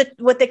these are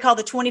what they call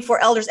the 24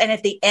 elders. And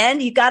at the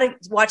end, you got to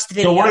watch the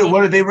video. So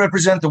what do they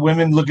represent? The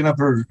women looking up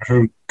her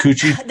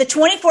coochie? The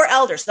 24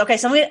 elders. Okay,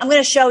 so I'm going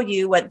to show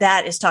you what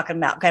that is talking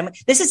about. Okay,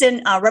 this is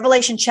in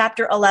Revelation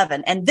chapter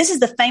 11. And this is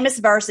the famous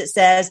verse that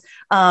says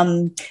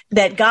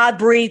that God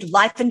breathed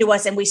life into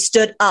us and we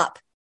stood up.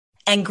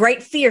 And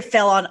great fear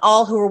fell on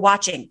all who were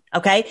watching.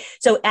 Okay.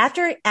 So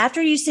after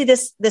you see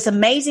this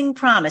amazing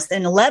promise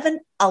in Revelation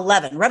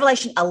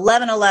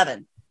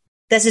 11:11,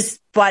 this is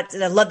what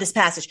I love this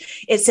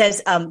passage. It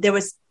says,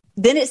 the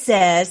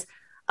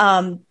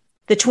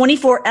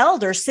 24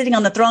 elders sitting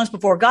on the thrones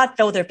before God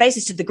fell with their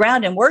faces to the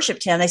ground and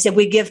worshiped him. They said,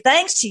 we give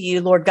thanks to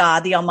you, Lord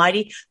God, the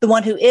Almighty, the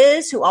one who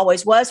is, who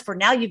always was, for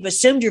now you've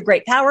assumed your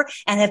great power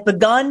and have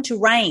begun to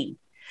reign.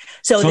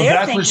 So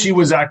that's what she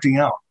was acting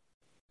out.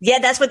 Yeah,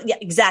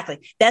 exactly.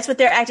 That's what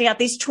they're acting out.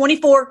 These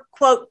 24,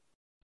 quote,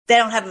 they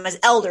don't have them as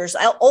elders,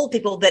 old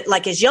people, but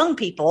like as young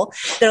people,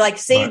 they're like,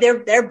 see,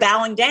 they're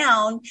bowing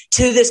down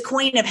to this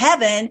Queen of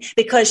Heaven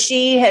because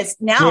she has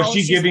now. So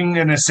is she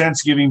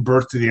giving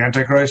birth to the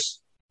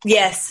Antichrist?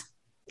 Yes.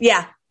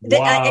 Yeah.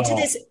 Wow. And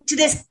to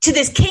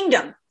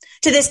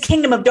this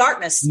kingdom of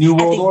darkness. New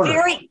World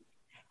Order.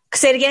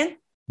 Say it again.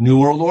 New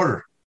World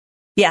Order.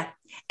 Yeah.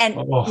 And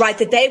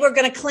that they were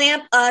going to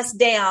clamp us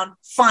down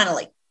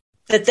finally.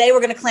 That they were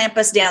going to clamp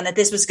us down, that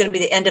this was going to be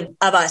the end of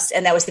us.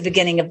 And that was the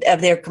beginning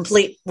of their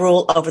complete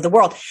rule over the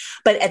world.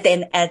 But at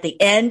the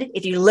end,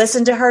 if you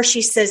listen to her,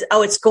 she says,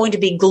 it's going to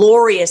be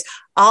glorious.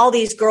 All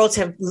these girls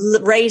have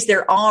raised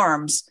their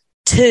arms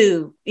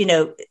to,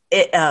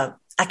 I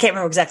can't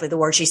remember exactly the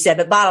word she said,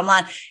 but bottom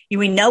line,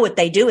 we know what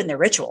they do in their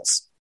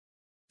rituals.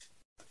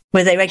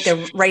 When they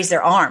raise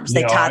their arms,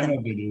 they tie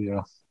them. They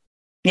do,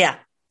 yeah.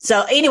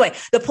 So anyway,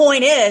 the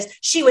point is,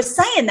 she was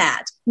saying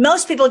that.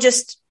 Most people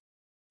just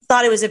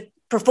thought it was a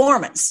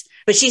performance,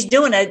 but she's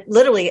doing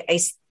literally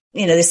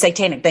this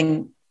satanic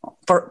thing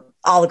for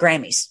all the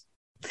Grammys.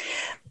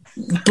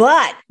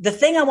 But the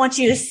thing I want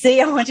you to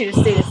see, this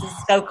is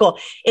so cool.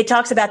 It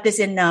talks about this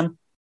in,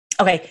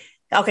 okay.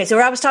 So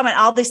I was talking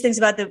about all these things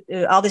about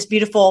all this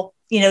beautiful,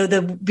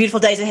 the beautiful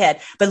days ahead.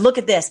 But look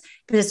at this.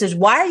 It says,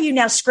 why are you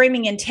now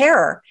screaming in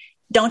terror?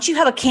 Don't you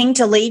have a king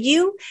to lead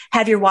you?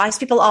 Have your wise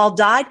people all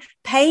died?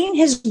 Pain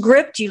has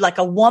gripped you like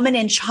a woman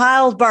in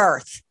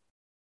childbirth.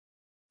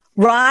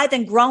 Writhe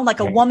and groan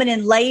like a woman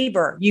in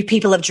labor, you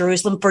people of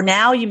Jerusalem, for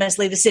now you must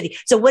leave the city.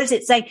 So what does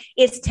it say?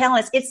 It's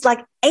telling us, it's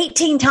like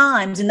 18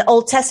 times in the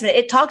Old Testament,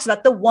 it talks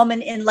about the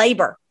woman in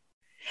labor,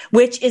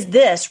 which is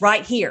this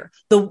right here,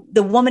 the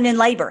woman in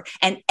labor.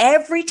 And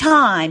every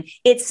time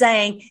it's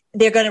saying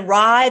they're going to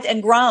writhe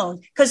and groan,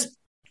 because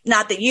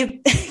not that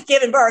you've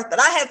given birth, but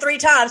I have 3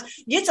 times.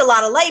 It's a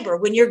lot of labor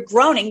when you're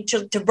groaning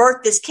to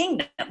birth this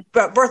kingdom,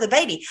 birth a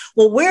baby.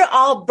 Well, we're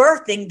all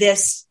birthing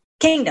this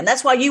kingdom.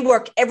 That's why you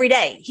work every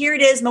day. Here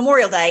it is,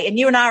 Memorial Day, and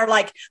you and I are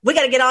like, we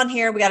got to get on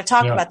here. We got to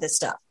talk about this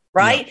stuff,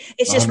 right? Yeah,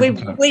 it's just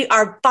we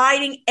are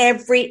fighting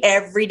every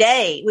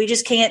day. We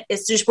just can't.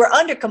 It's just we're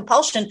under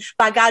compulsion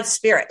by God's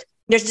Spirit.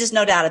 There's just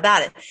no doubt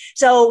about it.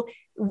 So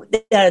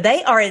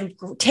they are in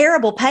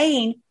terrible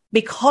pain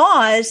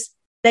because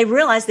they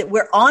realize that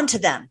we're on to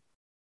them.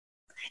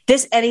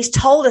 And he's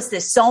told us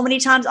this so many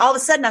times. All of a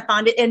sudden, I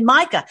find it in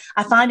Micah.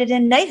 I find it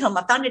in Nahum.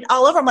 I find it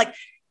all over. I'm like,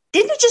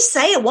 didn't you just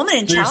say a woman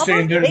in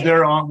childbirth?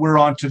 We're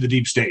on to the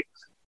deep state.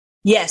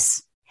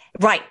 Yes,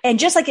 right. And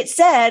just like it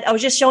said, I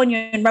was just showing you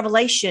in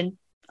Revelation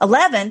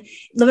 11.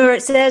 Remember,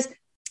 it says,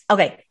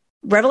 okay,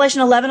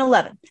 Revelation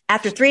 11:11.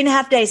 After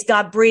 3.5 days,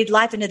 God breathed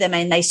life into them,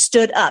 and they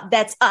stood up.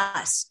 That's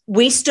us.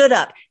 We stood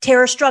up.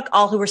 Terror struck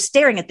all who were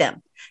staring at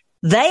them.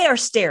 They are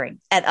staring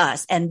at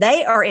us, and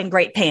they are in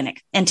great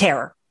panic and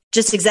terror,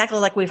 just exactly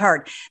like we've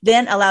heard.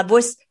 Then a loud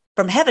voice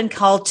from heaven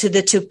called to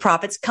the 2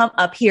 prophets, come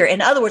up here. In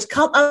other words,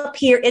 come up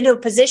here into a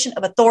position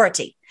of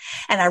authority.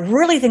 And I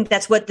really think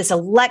that's what this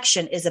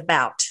election is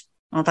about.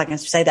 I don't know if I can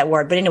say that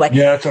word, but anyway.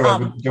 Yeah, that's all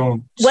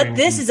right. What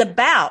this is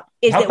about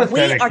is that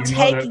we are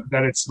taking...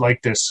 that it's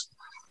like this.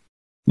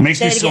 It makes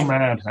me so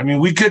mad. I mean,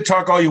 we could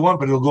talk all you want,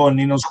 but it'll go on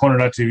Nino's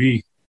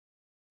Corner.tv.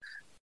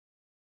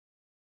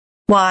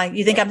 Why?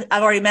 You think I've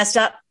already messed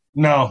up?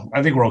 No,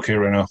 I think we're okay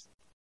right now.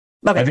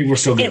 Okay. I think we're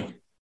still good.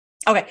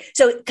 Okay.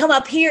 So come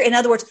up here. In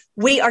other words,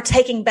 we are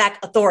taking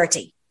back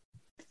authority.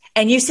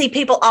 And you see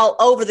people all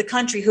over the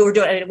country who are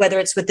doing it, whether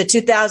it's with the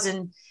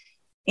 2,000,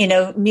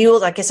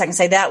 mules, I guess I can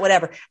say that,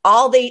 whatever.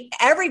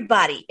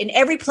 Everybody in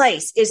every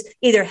place is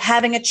either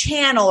having a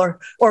channel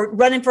or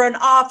running for an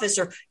office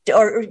or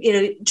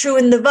true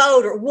in the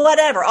vote or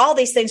whatever. All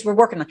these things we're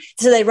working on.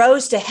 So they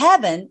rose to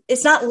heaven.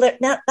 It's not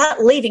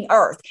leaving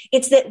earth.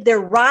 It's that they're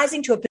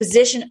rising to a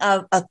position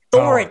of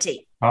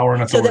authority. Power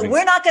and authority. So that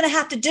we're not going to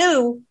have to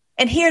do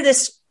and hear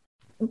this,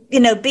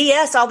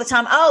 BS all the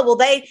time. Oh, well,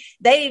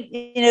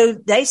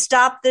 they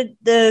stopped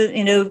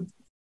the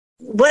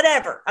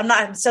whatever.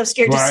 I'm so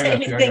scared to say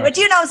anything, but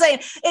you know what I'm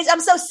saying?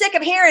 I'm so sick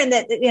of hearing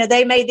that,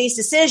 they made these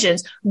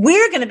decisions.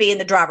 We're going to be in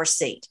the driver's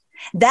seat.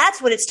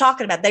 That's what it's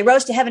talking about. They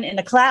rose to heaven in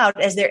a cloud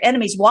as their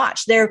enemies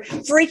watched. They're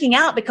freaking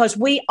out because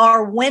we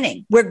are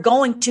winning. We're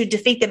going to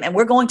defeat them, and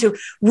we're going to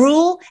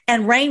rule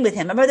and reign with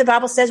him. Remember, the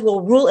Bible says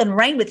we'll rule and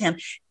reign with him,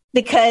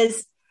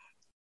 because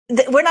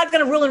we're not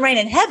going to rule and reign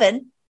in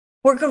heaven.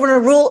 We're going to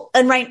rule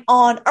and reign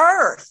on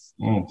earth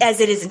as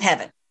it is in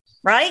heaven.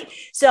 Right.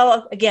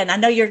 So again, I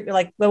know you're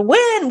like, well,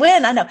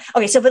 when I know.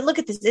 Okay. So, but look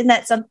at this. Isn't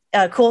that some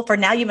cool? For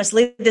now, you must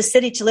leave this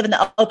city to live in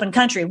the open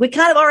country. We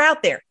kind of are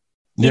out there.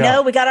 We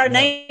got our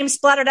names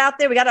splattered out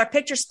there. We got our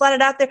pictures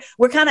splattered out there.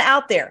 We're kind of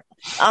out there.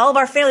 All of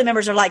our family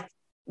members are like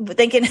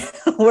thinking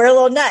we're a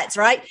little nuts,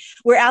 right?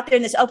 We're out there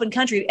in this open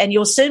country, and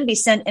you'll soon be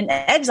sent in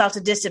exile to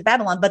distant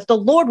Babylon, but the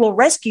Lord will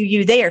rescue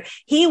you there.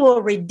 He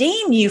will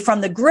redeem you from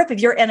the grip of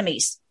your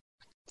enemies.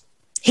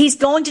 He's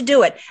going to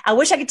do it. I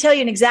wish I could tell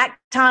you an exact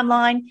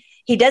timeline.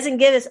 He doesn't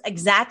give us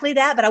exactly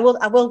that, but I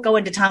will go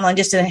into timeline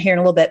just here in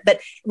a little bit.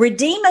 But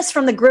redeem us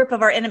from the grip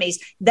of our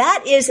enemies.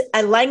 That is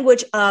a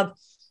language of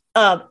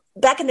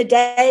back in the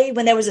day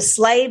when there was a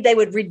slave, they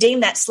would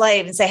redeem that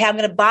slave and say, hey, I'm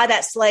going to buy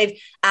that slave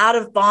out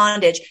of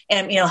bondage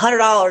and,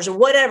 $100 or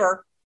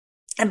whatever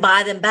and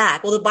buy them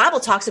back. Well, the Bible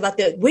talks about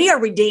that we are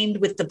redeemed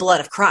with the blood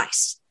of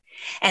Christ.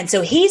 And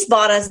so he's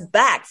bought us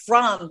back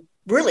from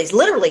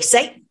literally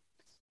Satan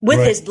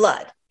with his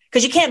blood,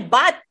 because you can't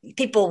buy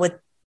people with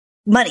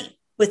money,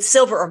 with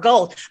silver or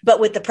gold, but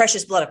with the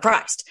precious blood of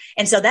Christ.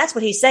 And so that's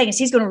what he's saying, is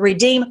he's going to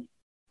redeem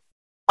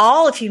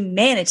all of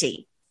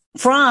humanity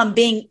from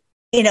being,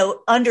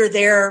 under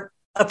their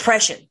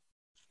oppression.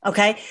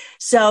 Okay.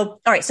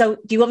 So, all right. So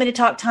do you want me to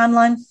talk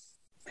timeline?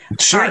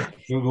 Sure.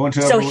 Right.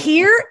 So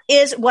here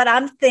is what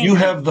I'm thinking. You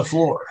have the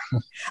floor.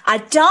 I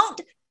don't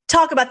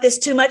talk about this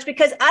too much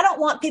because I don't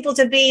want people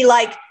to be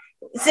like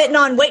waiting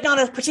on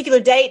a particular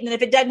date. And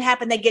if it doesn't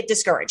happen, they get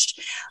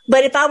discouraged.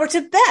 But if I were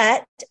to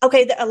bet,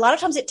 okay, a lot of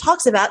times it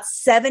talks about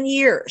 7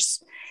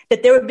 years,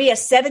 that there would be a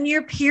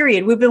 7-year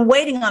period. We've been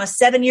waiting on a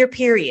 7-year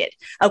period.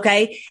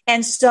 Okay.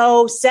 And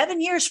so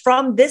 7 years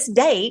from this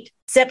date,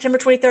 September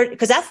 23rd,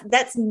 because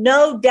that's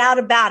no doubt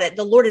about it.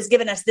 The Lord has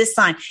given us this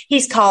sign.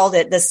 He's called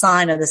it the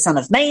sign of the Son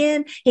of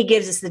Man. He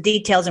gives us the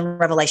details in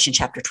Revelation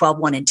chapter 12,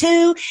 1 and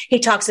 2. He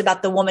talks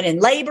about the woman in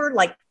labor,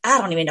 like, I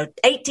don't even know,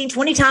 18,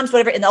 20 times,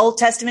 whatever, in the Old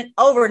Testament,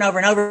 over and over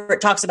and over.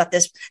 It talks about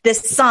this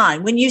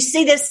sign. When you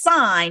see this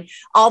sign,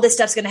 all this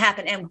stuff's going to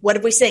happen. And what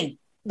have we seen?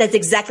 That's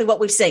exactly what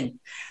we've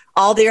seen.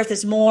 All the earth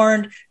is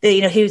mourned.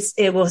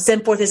 It will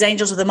send forth his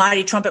angels with a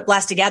mighty trumpet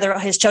blast to gather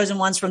his chosen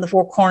ones from the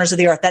four corners of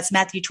the earth. That's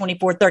Matthew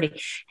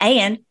 24:30.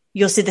 And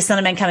you'll see the Son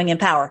of Man coming in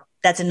power.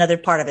 That's another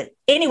part of it.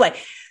 Anyway,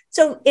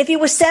 so if it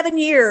was 7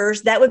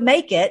 years, that would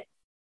make it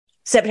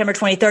September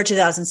 23rd,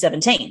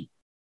 2017.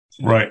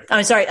 Right.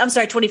 I'm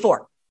sorry,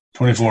 24.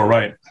 24,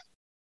 right.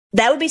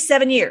 That would be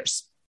 7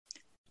 years.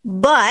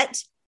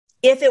 But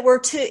if it were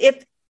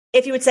to,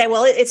 if you would say,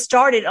 well, it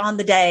started on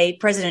the day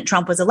President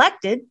Trump was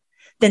elected,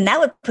 then that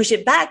would push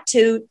it back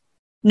to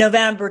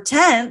November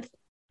 10th,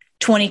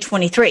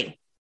 2023.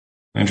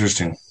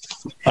 Interesting.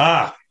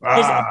 I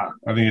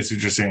think it's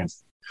interesting.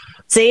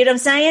 See what I'm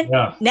saying?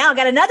 Yeah. Now I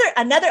got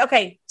another.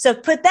 Okay. So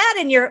put that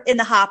in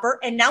the hopper.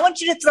 And now I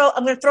want you to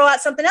I'm going to throw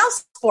out something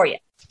else for you.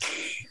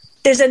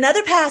 There's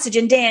another passage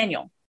in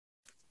Daniel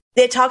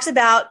that talks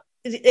about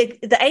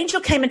the angel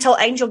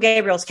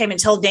Gabriel came and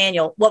told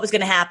Daniel what was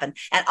going to happen.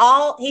 And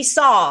all he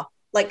saw,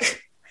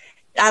 like,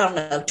 I don't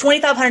know,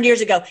 2,500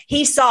 years ago,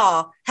 he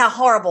saw how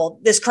horrible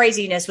this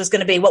craziness was going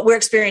to be, what we're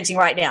experiencing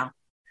right now,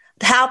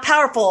 how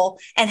powerful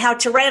and how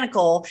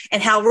tyrannical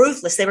and how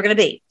ruthless they were going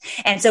to be.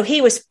 And so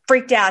he was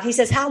freaked out. He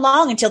says, how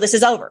long until this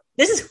is over?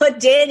 This is what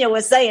Daniel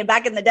was saying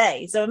back in the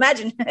day. So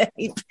imagine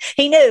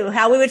he knew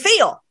how we would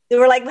feel. We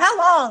were like, how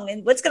long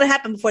and what's going to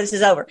happen before this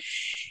is over?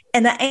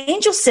 And the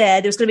angel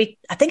said there's going to be,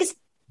 I think it's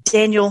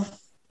Daniel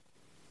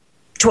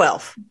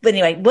 12. But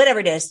anyway, whatever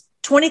it is,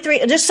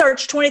 23, just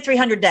search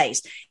 2,300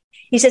 days.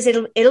 He says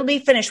it'll be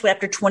finished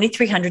after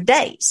 2,300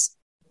 days.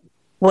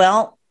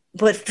 Well,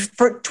 but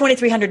for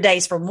 2,300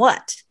 days from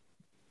what?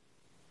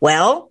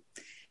 Well,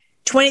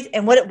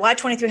 why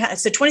 2,300?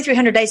 So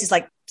 2,300 days is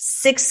like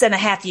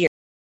 6.5 years.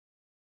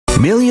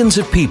 Millions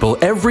of people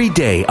every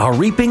day are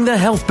reaping the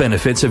health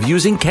benefits of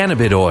using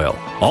cannabis oil,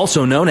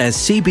 also known as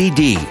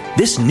CBD.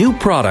 This new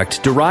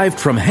product derived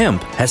from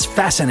hemp has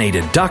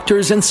fascinated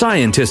doctors and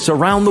scientists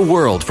around the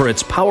world for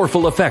its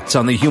powerful effects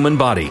on the human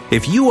body.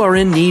 If you are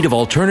in need of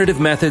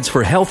alternative methods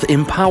for health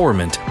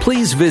empowerment,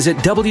 please visit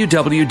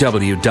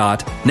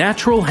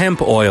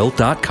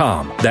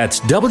www.naturalhempoil.com. That's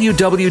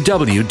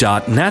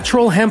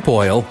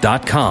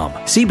www.naturalhempoil.com.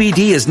 CBD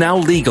is now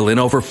legal in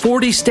over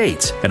 40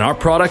 states, and our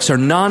products are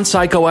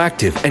non-psychoactive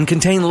and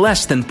contain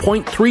less than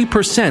 0.3%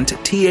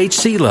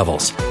 THC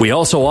levels. We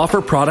also offer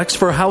products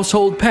for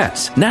household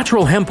pets.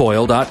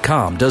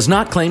 NaturalHempOil.com does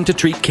not claim to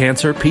treat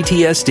cancer,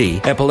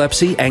 PTSD,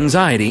 epilepsy,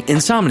 anxiety,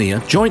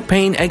 insomnia, joint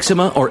pain,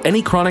 eczema, or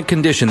any chronic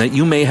condition that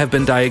you may have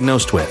been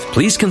diagnosed with.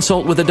 Please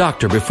consult with a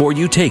doctor before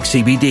you take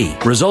CBD.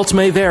 Results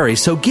may vary,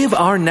 so give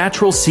our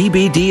natural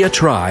CBD a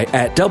try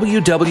at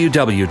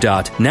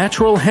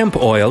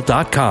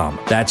www.naturalhempoil.com.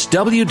 That's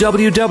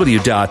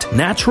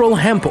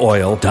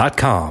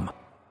www.naturalhempoil.com.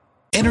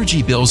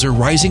 Energy bills are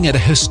rising at a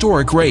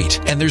historic rate,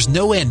 and there's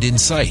no end in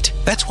sight.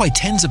 That's why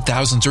tens of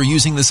thousands are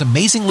using this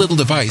amazing little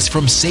device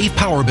from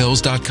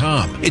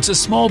SavePowerBills.com. It's a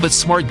small but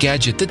smart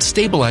gadget that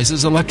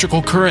stabilizes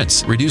electrical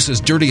currents,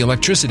 reduces dirty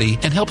electricity,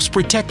 and helps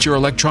protect your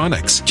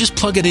electronics. Just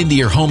plug it into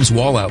your home's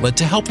wall outlet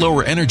to help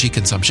lower energy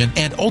consumption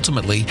and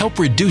ultimately help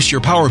reduce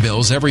your power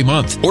bills every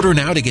month. Order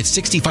now to get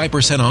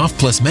 65% off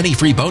plus many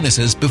free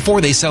bonuses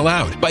before they sell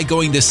out by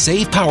going to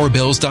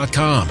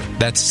SavePowerBills.com.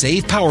 That's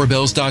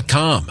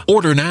SavePowerBills.com.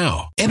 Order now.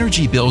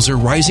 Energy bills are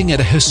rising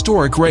at a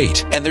historic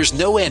rate, and there's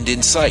no end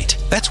in sight.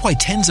 That's why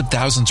tens of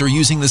thousands are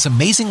using this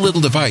amazing little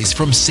device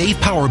from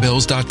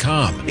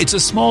SavePowerBills.com. It's a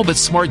small but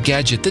smart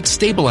gadget that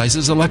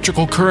stabilizes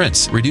electrical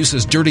currents,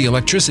 reduces dirty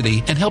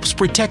electricity, and helps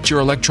protect your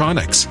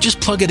electronics.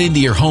 Just plug it into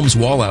your home's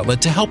wall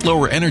outlet to help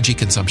lower energy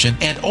consumption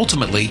and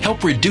ultimately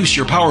help reduce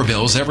your power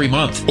bills every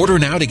month. Order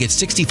now to get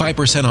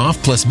 65% off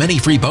plus many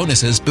free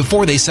bonuses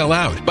before they sell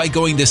out by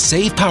going to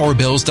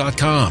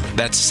SavePowerBills.com.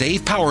 That's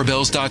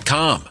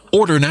SavePowerBills.com.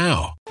 Order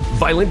now.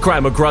 Violent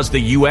crime across the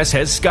U.S.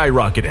 has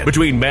skyrocketed.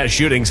 Between mass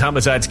shootings,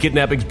 homicides,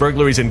 kidnappings,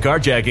 burglaries, and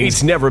carjackings,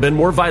 it's never been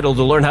more vital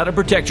to learn how to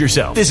protect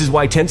yourself. This is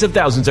why tens of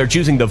thousands are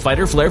choosing the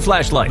Fighter Flare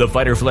flashlight. The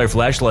Fighter Flare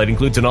flashlight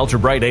includes an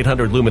ultra-bright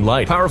 800 lumen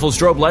light, powerful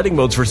strobe lighting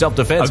modes for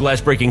self-defense, a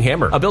glass-breaking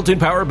hammer, a built-in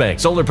power bank,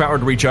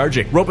 solar-powered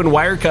recharging, rope and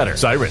wire cutter,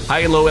 siren, high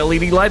and low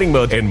LED lighting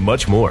mode, and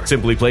much more.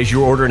 Simply place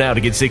your order now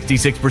to get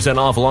 66%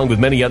 off along with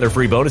many other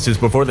free bonuses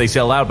before they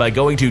sell out by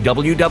going to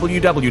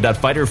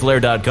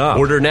www.fighterflare.com.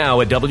 Order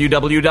now at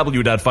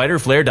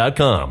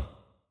www.fighterflare.com.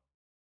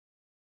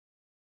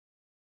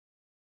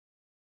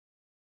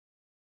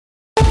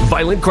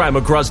 Violent crime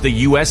across the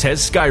U.S.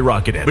 has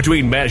skyrocketed.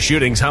 Between mass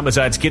shootings,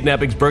 homicides,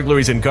 kidnappings,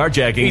 burglaries, and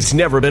carjackings, it's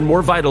never been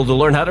more vital to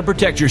learn how to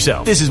protect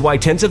yourself. This is why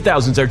tens of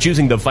thousands are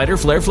choosing the Fighter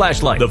Flare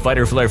flashlight. The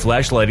Fighter Flare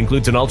flashlight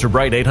includes an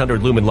ultra-bright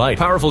 800 lumen light,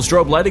 powerful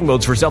strobe lighting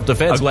modes for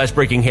self-defense, a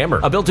glass-breaking hammer,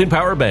 a built-in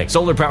power bank,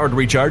 solar-powered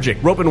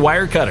recharging, rope and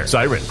wire cutter,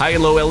 siren, high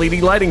and low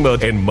LED lighting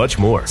mode, and much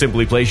more.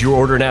 Simply place your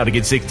order now to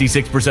get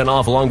 66%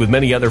 off along with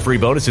many other free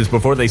bonuses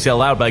before they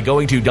sell out by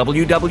going to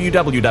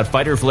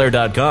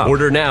www.fighterflare.com.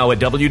 Order now at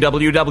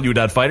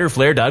www.fighterflare.com.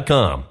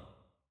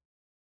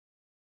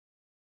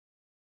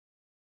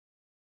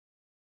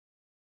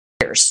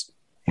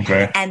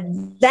 Okay.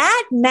 And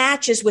that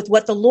matches with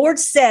what the Lord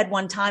said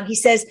one time. He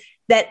says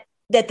that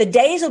the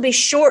days will be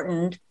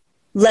shortened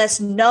lest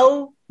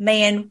no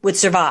man would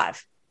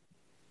survive.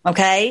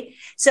 Okay.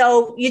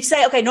 So you'd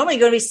say, okay, normally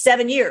you're going to be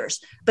 7 years,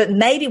 but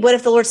maybe what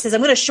if the Lord says,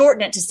 I'm going to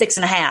shorten it to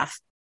 6.5?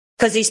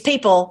 Because these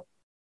people,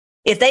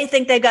 if they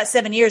think they've got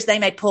 7 years, they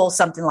may pull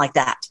something like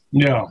that.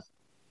 Yeah.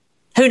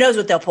 Who knows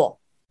what they'll pull?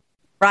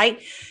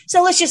 Right.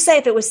 So let's just say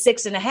if it was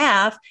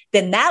 6.5,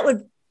 then that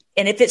would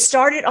And if it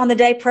started on the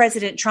day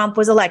President Trump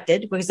was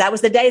elected, because that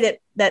was the day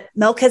that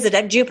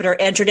Melchizedek, Jupiter,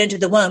 entered into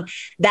the womb,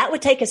 that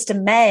would take us to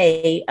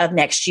May of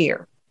next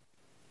year.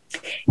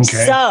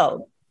 Okay.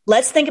 So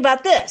let's think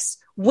about this.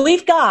 I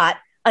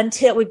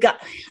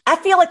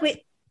feel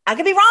like I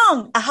could be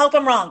wrong. I hope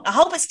I'm wrong. I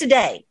hope it's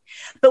today.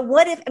 But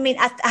what if,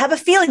 I have a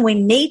feeling we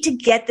need to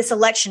get this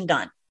election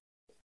done.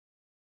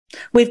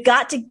 We've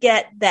got to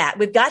get that.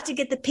 We've got to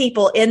get the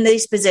people in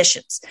these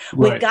positions.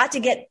 Right. We've got to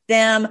get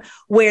them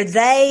where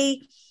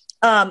they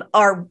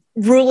are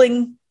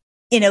ruling,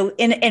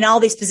 in all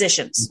these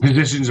positions.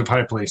 Positions of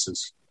high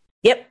places.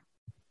 Yep.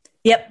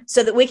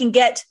 So that we can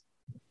get,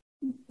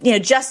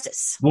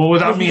 justice. Well,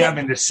 without me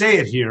having to say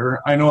it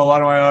here, I know a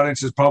lot of my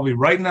audience is probably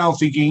right now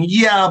thinking,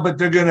 yeah, but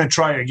they're going to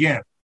try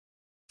again.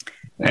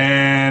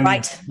 And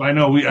right. I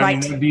know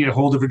that'd be a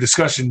whole different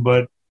discussion,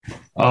 but.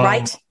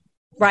 Right.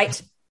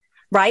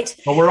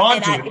 But we're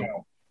on to it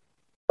now.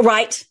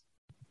 Right.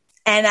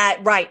 And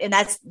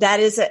that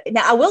is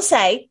now I will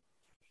say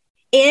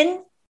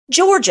in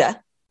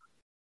Georgia,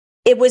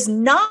 it was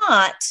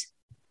not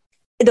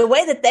the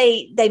way that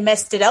they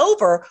messed it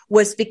over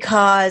was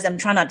because I'm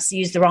trying not to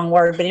use the wrong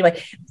word, but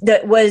anyway,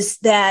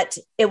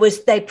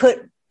 they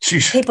put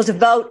people to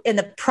vote in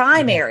the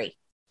primary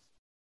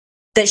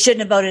that shouldn't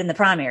have voted in the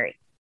primary.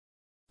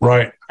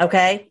 Right.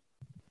 Okay.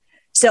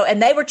 So,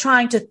 and they were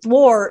trying to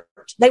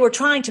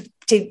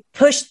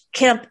push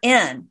Kemp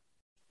in.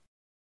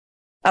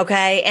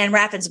 Okay. And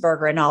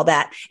Raffensperger and all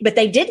that, but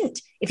they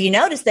didn't. If you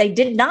notice, they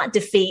did not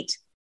defeat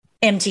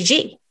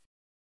MTG.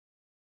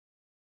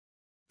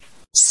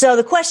 So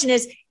the question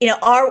is,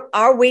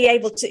 are we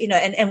able to,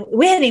 and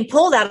we hadn't even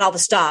pulled out all the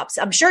stops.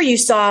 I'm sure you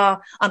saw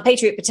on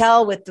Patriot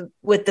Patel with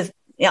the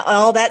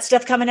all that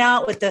stuff coming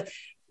out with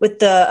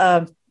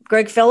the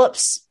Greg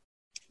Phillips.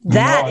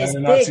 That is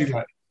big.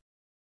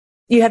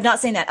 You have not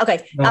seen that.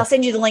 Okay. No. I'll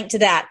send you the link to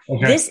that.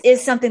 Okay. This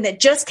is something that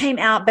just came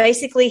out.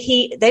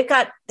 Basically,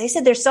 they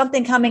said there's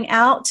something coming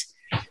out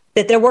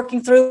that they're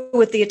working through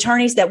with the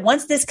attorneys that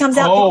once this comes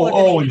out.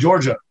 In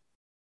Georgia.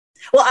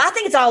 Well, I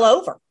think it's all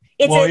over.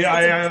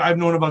 I've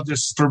known about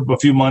this for a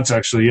few months,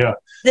 actually. Yeah.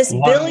 This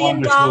 $1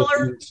 billion.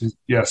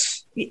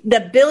 Yes. The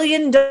 $1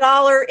 billion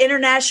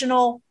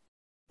international,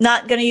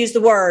 not going to use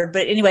the word,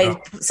 but anyway,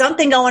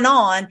 something going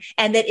on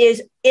and that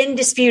is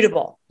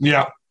indisputable.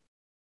 Yeah.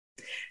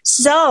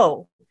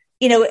 So,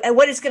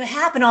 what is going to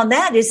happen on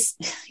that is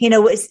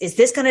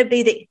this going to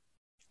be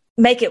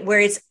make it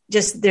where it's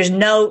just, there's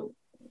no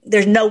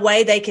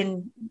way they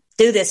can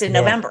do this in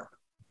November.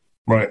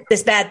 Right.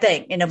 This bad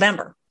thing in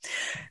November.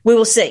 We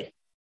will see.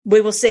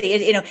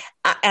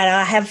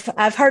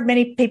 I've heard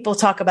many people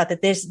talk about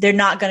that. They're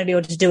not going to be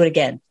able to do it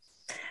again.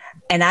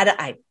 And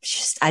I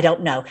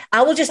don't know.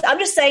 I'm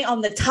just saying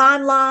on the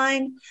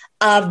timeline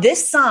of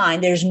this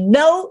sign, there's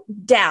no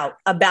doubt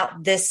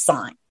about this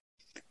sign.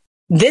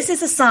 This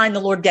is a sign the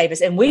Lord gave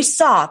us. And we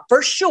saw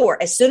for sure,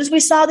 as soon as we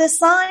saw this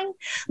sign,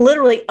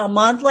 literally a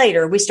month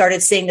later, we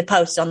started seeing the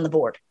posts on the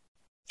board.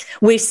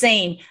 We've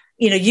seen,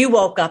 you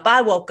woke up,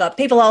 I woke up,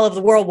 people all over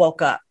the world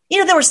woke up.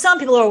 There were some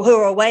people who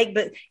were awake,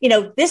 but,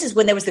 this is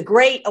when there was the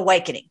Great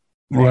Awakening.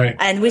 Right.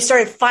 And we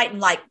started fighting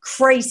like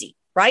crazy,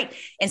 right?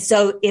 And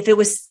so if it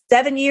was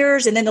 7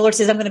 years, and then the Lord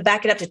says, I'm going to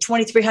back it up to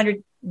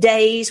 2,300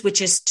 days,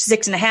 which is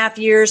 6.5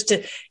 years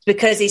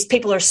because these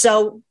people are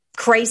so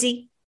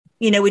crazy,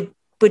 we're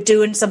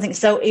doing something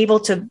so evil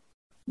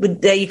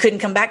that you couldn't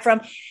come back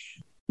from.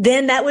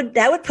 Then that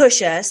would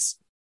push us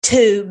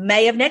to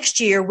May of next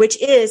year, which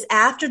is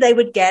after they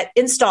would get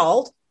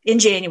installed in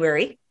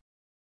January.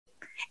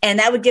 And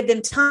that would give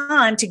them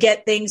time to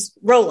get things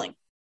rolling.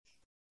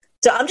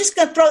 So I'm just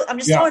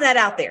throwing that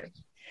out there.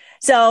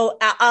 So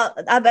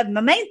my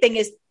main thing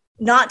is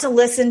not to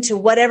listen to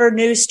whatever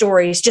news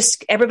stories,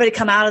 just everybody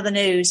come out of the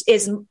news.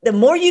 Is the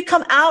more you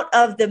come out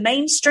of the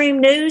mainstream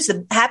news,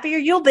 the happier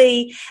you'll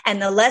be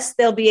and the less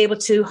they'll be able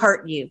to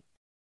hurt you.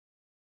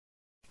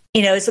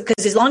 It's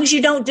because as long as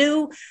you don't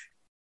do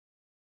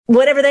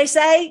whatever they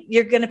say,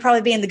 you're going to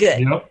probably be in the good.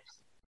 Yep.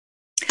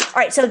 All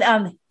right. So,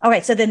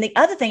 So then the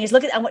other thing is who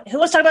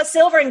wants to talk about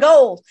silver and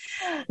gold?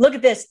 Look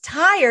at this.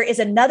 Tyre is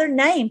another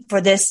name for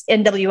this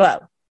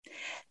NWO.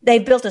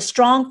 They've built a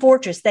strong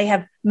fortress. They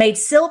have made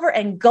silver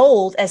and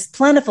gold as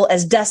plentiful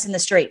as dust in the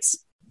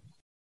streets.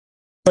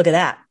 Look at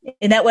that.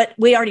 Isn't that what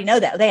we already know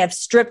that they have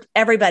stripped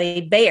everybody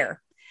bare,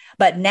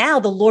 but now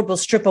the Lord will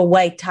strip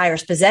away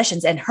Tyre's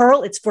possessions and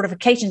hurl its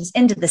fortifications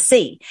into the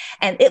sea,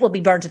 and it will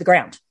be burned to the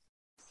ground.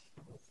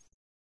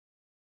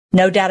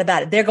 No doubt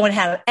about it. They're going to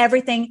have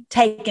everything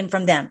taken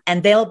from them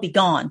and they'll be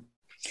gone.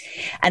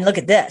 And look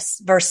at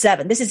this, verse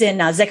 7. This is in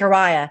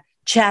Zechariah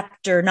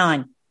chapter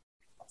 9.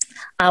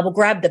 I will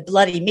grab the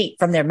bloody meat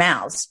from their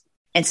mouths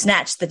and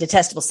snatch the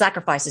detestable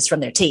sacrifices from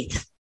their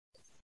teeth.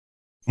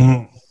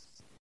 Mm.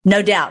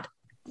 No doubt.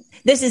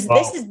 This is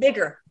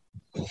bigger.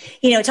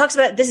 It talks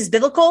about this is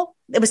biblical.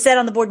 It was said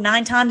on the board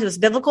 9 times. It was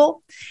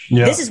biblical.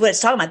 Yeah. This is what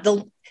it's talking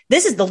about.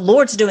 This is the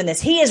Lord's doing this.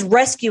 He is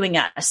rescuing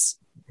us.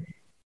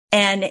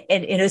 And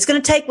it's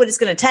going to take what it's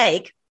going to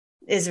take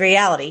is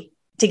reality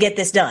to get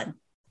this done.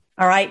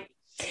 All right.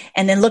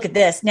 And then look at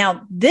this.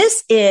 Now,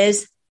 this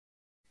is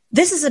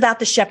about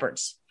the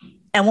shepherds.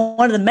 And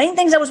one of the main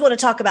things I was want to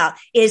talk about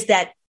is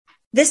that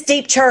this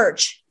deep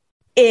church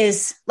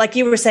is, like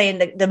you were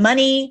saying, the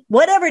money,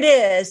 whatever it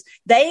is,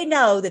 they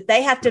know that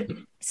they have to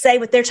say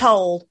what they're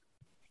told.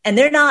 And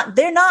they're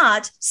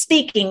not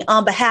speaking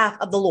on behalf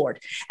of the Lord.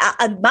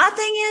 My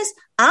thing is,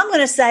 I'm going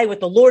to say what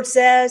the Lord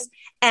says.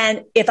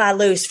 And if I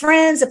lose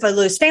friends, if I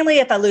lose family,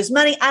 if I lose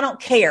money, I don't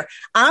care.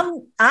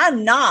 I'm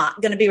not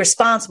going to be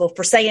responsible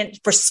for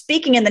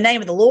speaking in the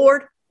name of the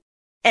Lord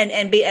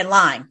and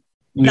lying.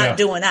 Not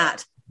doing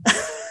that.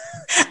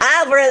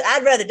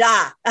 I'd rather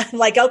die. I'm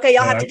like, okay,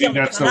 y'all have to kill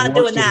me. I'm not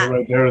doing that.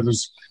 Right there.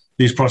 There's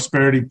these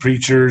prosperity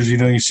preachers,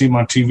 you see them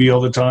on TV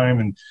all the time.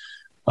 And,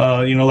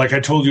 like I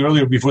told you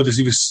earlier, before this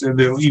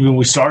even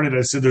we started,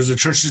 I said, there's a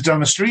church just down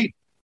the street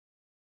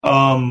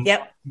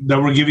that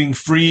were giving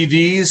free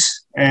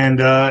EDs and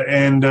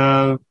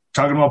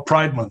talking about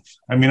Pride Month.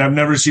 I mean, I've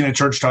never seen a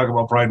church talk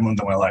about Pride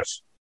Month in my life.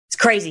 It's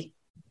crazy.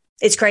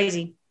 It's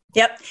crazy.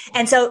 Yep.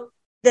 And so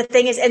the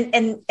thing is,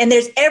 and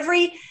there's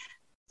every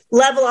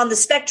level on the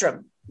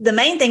spectrum. The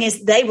main thing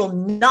is they will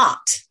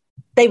not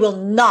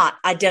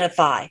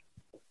identify.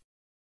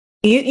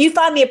 You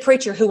find me a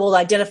preacher who will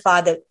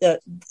identify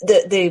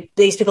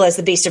these people as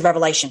the beast of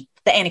Revelation,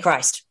 the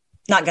Antichrist.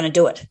 Not going to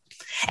do it,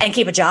 and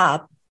keep a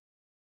job,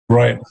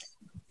 right?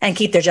 And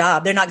keep their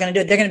job. They're not going to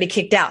do it. They're going to be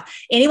kicked out.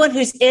 Anyone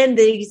who's in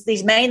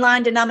these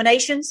mainline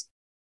denominations,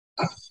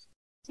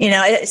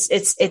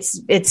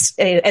 it's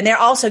and they're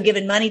also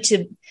giving money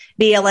to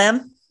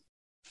BLM.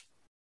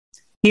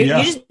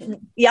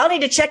 Y'all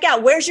need to check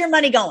out, where's your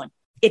money going?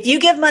 If you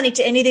give money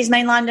to any of these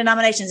mainline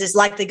denominations, it's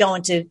likely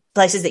going to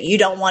places that you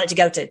don't want it to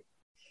go to.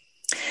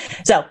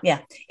 So, yeah.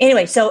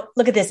 Anyway, so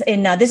look at this.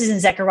 This is in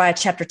Zechariah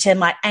chapter 10.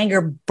 My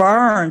anger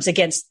burns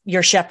against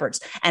your shepherds,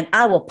 and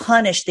I will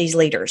punish these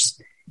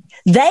leaders.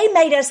 They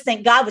made us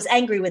think God was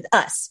angry with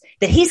us,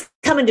 that he's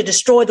coming to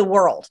destroy the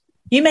world.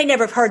 You may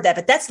never have heard that,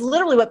 but that's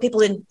literally what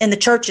people in the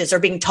churches are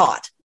being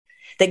taught.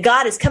 That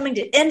God is coming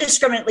to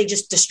indiscriminately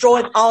just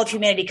destroy all of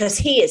humanity because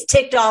he is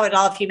ticked off at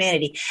all of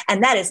humanity.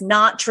 And that is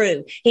not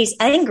true. He's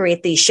angry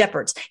at these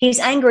shepherds. He's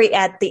angry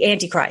at the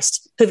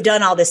Antichrist who've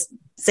done all this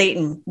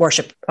Satan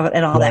worship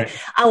and all that.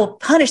 I will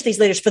punish these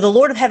leaders, for the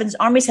Lord of heaven's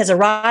armies has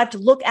arrived to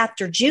look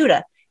after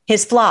Judah,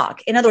 his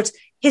flock. In other words,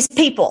 his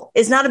people.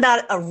 Is not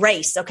about a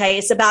race, okay?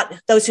 It's about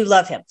those who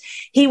love him.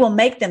 He will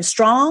make them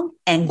strong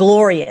and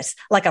glorious,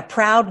 like a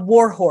proud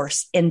war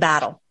horse in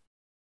battle.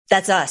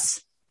 That's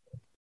us.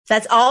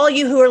 That's all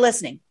you who are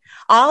listening.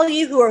 All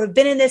you who have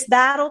been in this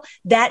battle,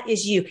 that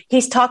is you.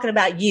 He's talking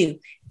about you,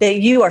 that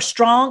you are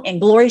strong and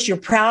glorious. You're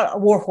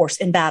proud war horse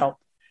in battle.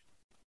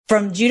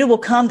 From Judah will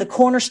come the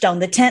cornerstone,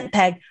 the tent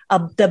peg,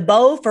 the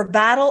bow for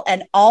battle,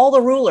 and all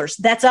the rulers.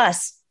 That's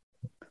us.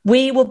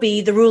 We will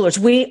be the rulers.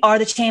 We are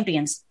the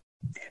champions.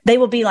 They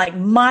will be like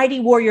mighty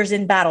warriors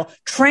in battle,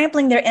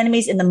 trampling their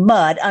enemies in the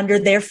mud under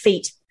their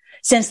feet.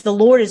 Since the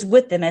Lord is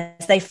with them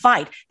as they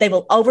fight, they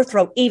will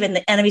overthrow even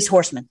the enemy's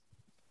horsemen.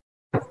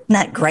 Isn't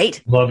that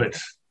great? Love it.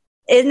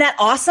 Isn't that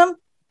awesome?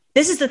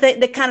 This is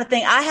the kind of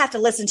thing I have to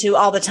listen to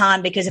all the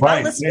time, because if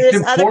I listen to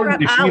this other crap,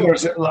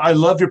 I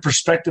love your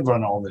perspective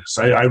on all this.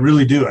 I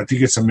really do. I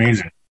think it's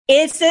amazing.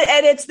 It's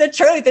the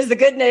truth is the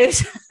good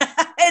news.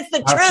 It's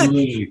the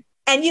Absolutely.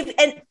 truth.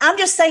 And I'm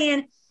just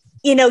saying,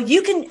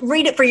 you can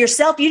read it for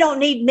yourself. You don't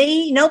need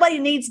me. Nobody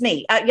needs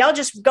me. Y'all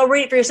just go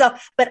read it for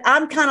yourself. But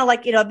I'm kind of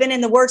like, I've been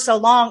in the word so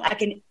long, I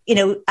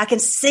can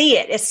see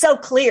it. It's so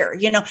clear,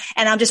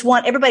 and I just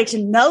want everybody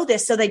to know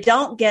this so they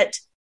don't get,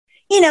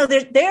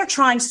 they're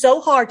trying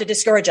so hard to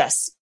discourage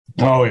us.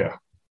 Oh, yeah.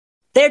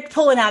 They're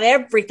pulling out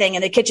everything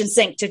in the kitchen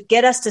sink to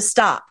get us to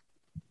stop,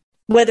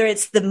 whether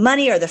it's the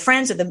money or the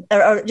friends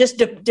or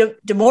just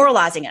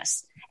demoralizing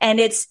us. And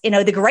it's,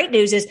 the great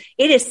news is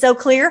it is so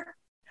clear.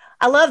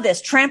 I love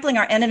this, trampling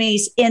our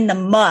enemies in the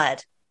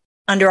mud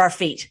under our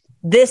feet.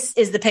 This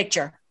is the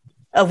picture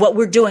of what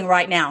we're doing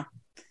right now.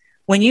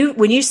 When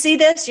you see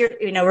this,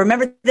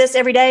 remember this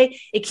every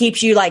day. It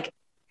keeps you like,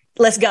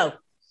 let's go.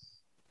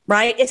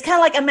 Right. It's kind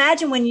of like,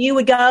 imagine when you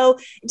would go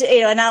to,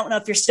 and I don't know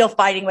if you're still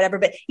fighting, whatever,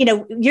 but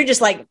you're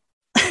just like,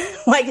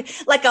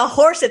 like a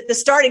horse at the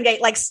starting gate,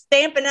 like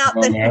stamping out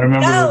the I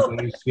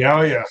remember. Yeah.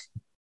 Oh yeah.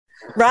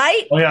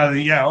 Right. Oh yeah.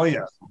 Yeah. Oh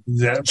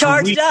yeah.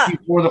 Charged up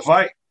before the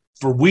fight.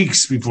 For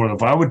weeks before the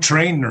fight, I would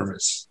train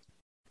nervous.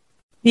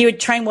 You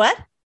would train what?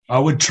 I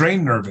would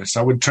train nervous.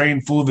 I would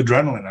train full of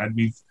adrenaline. I'd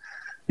be,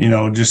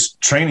 just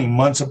training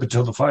months up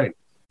until the fight.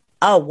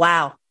 Oh,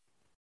 wow.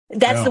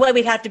 That's the way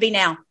we have to be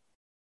now.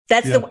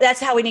 That's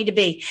how we need to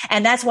be.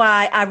 And that's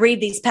why I read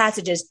these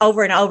passages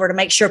over and over to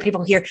make sure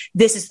people hear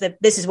this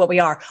is what we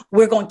are.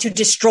 We're going to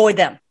destroy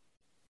them.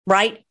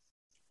 Right.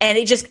 And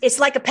it's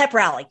like a pep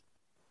rally.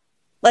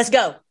 Let's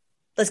go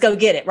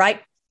get it.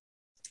 Right.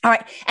 All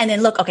right. And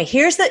then look, okay,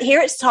 here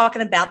it's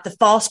talking about the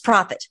false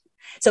prophet.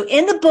 So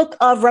in the book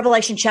of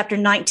Revelation, chapter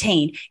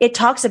 19, it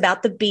talks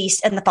about the beast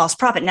and the false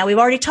prophet. Now we've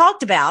already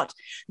talked about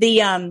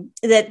that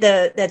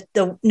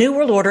the New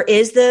World Order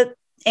is the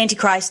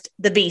Antichrist,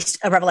 the beast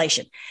of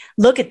Revelation.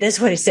 Look at this,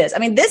 what it says. I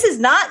mean, this is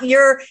not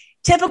your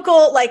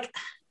typical, like,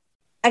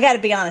 I got to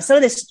be honest, some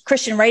of this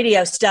Christian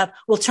radio stuff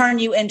will turn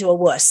you into a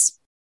wuss.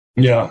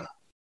 Yeah.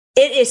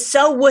 It is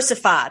so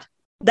wussified.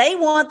 They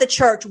want the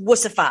church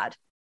wussified.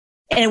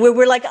 And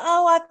we're like,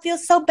 oh, I feel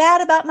so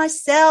bad about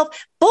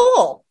myself.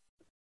 Bull.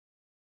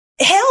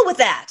 Hell with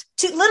that.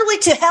 Literally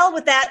to hell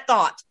with that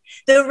thought.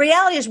 The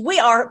reality is we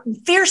are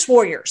fierce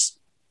warriors,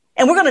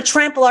 and we're going to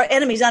trample our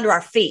enemies under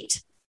our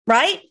feet,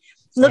 right?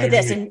 Look at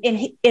this.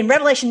 In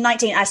Revelation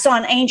 19, I saw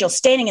an angel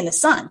standing in the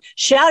sun,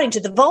 shouting to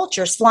the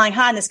vultures flying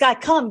high in the sky,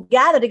 come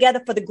gather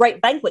together for the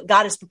great banquet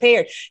God has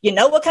prepared. You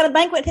know what kind of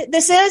banquet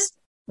this is?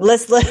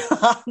 Let's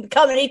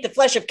come and eat the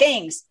flesh of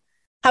kings.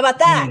 How about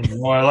that?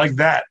 Well, I like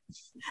that.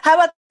 How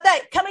about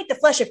that? Come eat the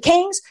flesh of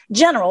kings,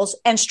 generals,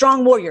 and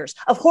strong warriors,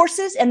 of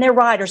horses and their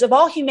riders, of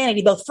all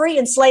humanity, both free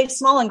and slave,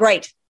 small and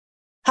great.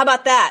 How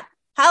about that?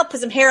 I'll put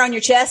some hair on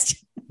your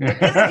chest.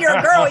 If you're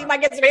a girl, you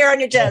might get some hair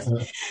on your chest.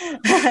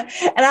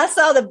 And I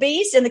saw the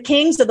beast and the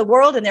kings of the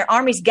world and their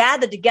armies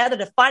gathered together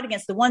to fight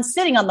against the one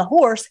sitting on the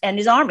horse and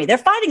his army. They're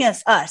fighting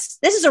against us.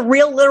 This is a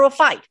real, literal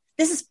fight.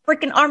 This is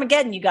freaking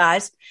Armageddon, you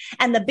guys.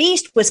 And the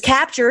beast was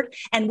captured,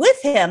 and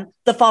with him,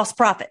 the false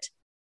prophet.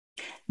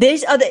 They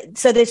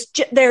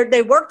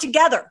work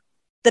together.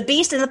 The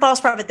beast and the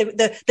false prophet,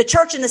 the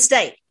church and the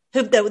state,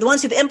 the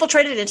ones who've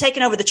infiltrated and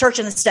taken over the church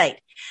and the state.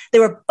 They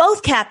were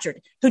both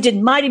captured, who did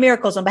mighty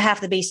miracles on behalf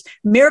of the beast,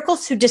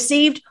 miracles who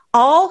deceived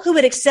all who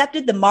had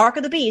accepted the mark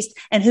of the beast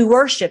and who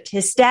worshiped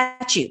his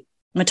statue.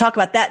 I'm going to talk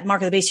about that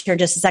mark of the beast here in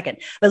just a second.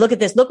 But look at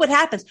this. Look what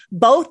happens.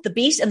 Both the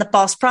beast and the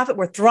false prophet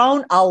were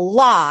thrown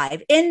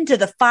alive into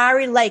the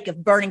fiery lake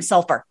of burning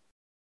sulfur.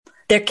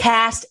 They're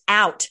cast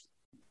out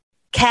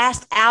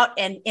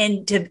and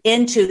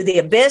into the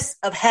abyss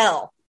of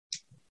hell,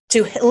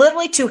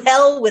 literally to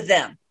hell with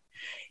them.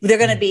 They're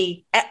going to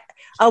be,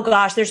 oh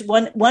gosh, there's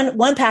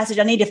one passage.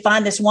 I need to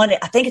find this one.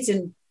 I think it's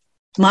in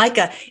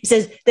Micah. It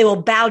says they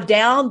will bow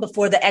down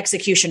before the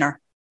executioner.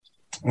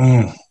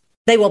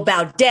 They will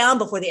bow down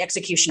before the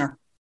executioner.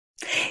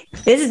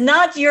 This is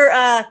not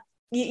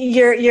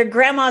your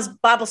grandma's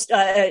Bible,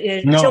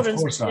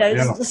 children's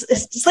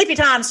sleepy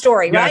time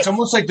story, right? It's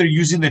almost like they're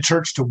using the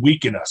church to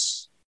weaken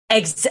us.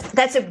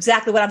 That's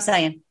exactly what I'm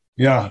saying.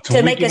 Yeah,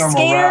 to make us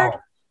scared,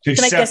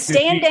 to make us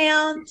stand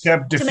down,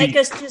 to make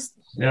us just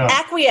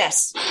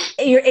acquiesce.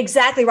 You're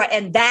exactly right.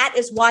 And that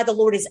is why the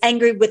Lord is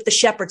angry with the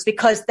shepherds,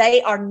 because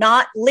they are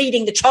not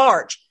leading the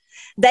charge.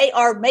 They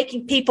are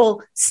making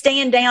people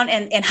stand down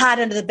and hide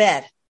under the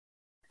bed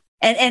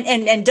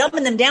and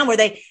dumbing them down where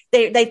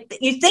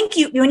you think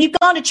when you've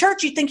gone to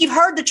church, you think you've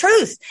heard the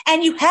truth,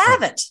 and you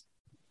haven't.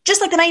 Just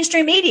like the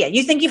mainstream media.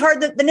 You think you've heard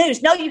the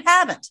news. No, you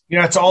haven't.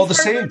 Yeah, it's all the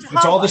same.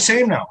 It's all the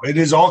same now. It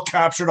is all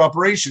captured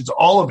operations,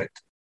 all of it.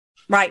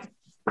 Right.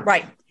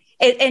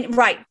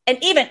 And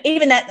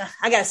even that,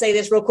 I got to say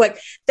this real quick.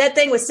 That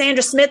thing with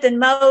Sandra Smith and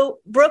Mo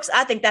Brooks,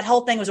 I think that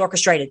whole thing was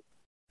orchestrated.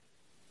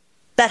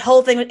 That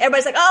whole thing,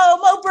 everybody's like, oh,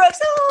 Mo Brooks.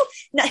 Oh,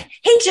 no,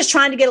 he's just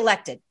trying to get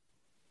elected.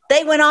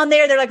 They went on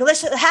there. They're like,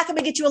 how can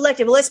we get you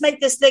elected? Well, let's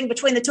make this thing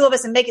between the two of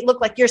us and make it look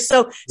like you're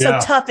so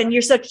tough and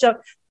you're so.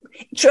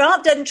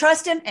 Trump doesn't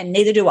trust him, and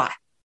neither do I.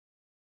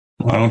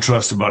 I don't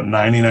trust about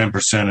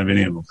 99% of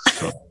any of them.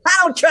 So. I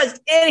don't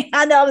trust any.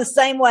 I know I'm the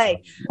same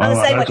way. I'm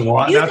the same way.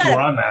 That's where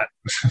I'm at.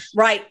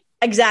 Right.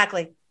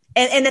 Exactly.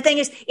 And the thing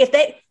is,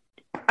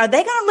 are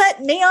they going to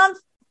let Neon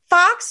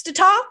Fox to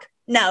talk?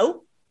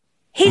 No.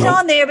 He's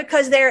on there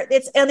because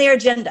it's on their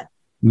agenda.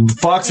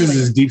 Fox is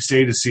as deep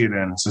state as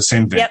CNN. It's the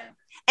same thing. Yep.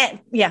 And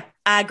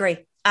I agree.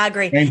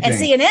 And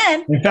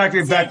CNN.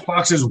 In fact,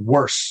 Fox is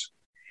worse.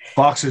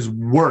 Fox is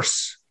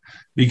worse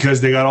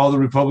because they got all the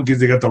Republicans.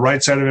 They got the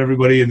right side of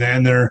everybody, and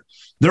they're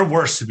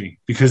worse to me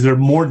because they're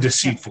more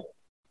deceitful.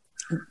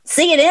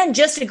 CNN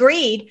just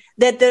agreed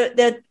that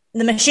the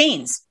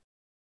machines.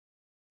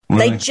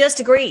 Really? They just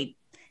agreed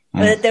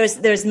that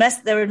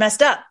they were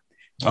messed up.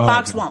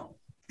 Fox won't.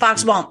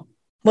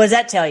 What does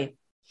that tell you?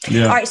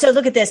 Yeah. All right. So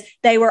look at this.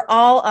 They were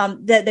all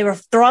they were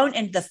thrown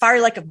into the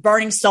fiery lake of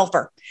burning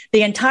sulfur.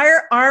 The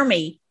entire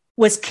army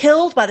was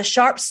killed by the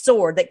sharp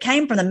sword that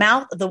came from the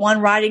mouth of the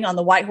one riding on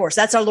the white horse.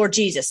 That's our Lord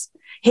Jesus.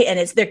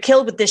 They're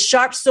killed with this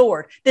sharp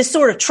sword, this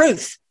sword of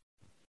truth.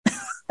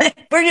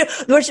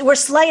 we're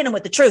slaying them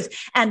with the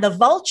truth. And the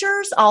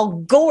vultures all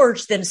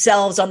gorged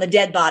themselves on the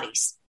dead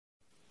bodies.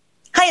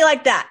 How you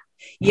like that?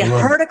 You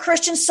heard a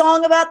Christian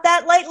song about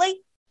that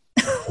lately?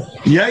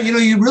 Yeah,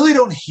 you really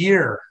don't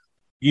hear,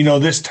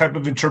 this type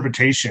of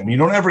interpretation. You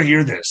don't ever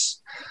hear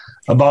this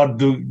about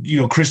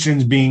the,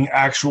 Christians being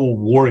actual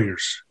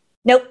warriors.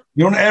 Nope.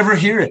 You don't ever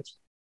hear it.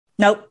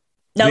 Nope.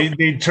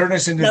 They turn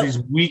us into these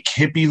weak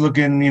hippie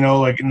looking,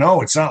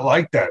 no, it's not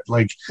like that.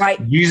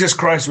 Right. Jesus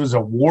Christ was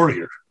a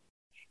warrior.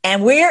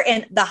 And we're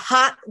in the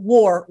hot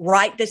war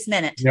right this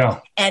minute. Yeah.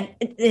 And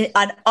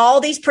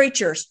all these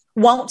preachers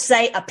won't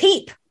say a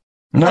peep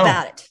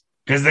about it.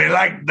 Because they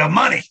like the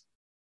money.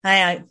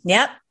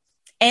 Yep.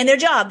 And their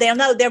job. They'll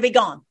know they'll be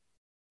gone.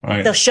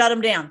 Right. They'll shut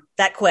them down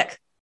that quick.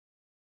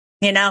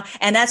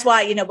 And that's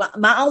why,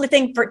 my only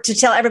thing to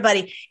tell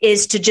everybody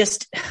is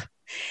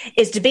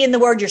to be in the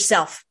word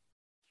yourself.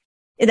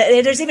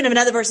 There's even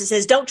another verse that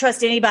says, don't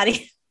trust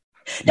anybody.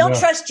 Don't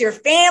trust your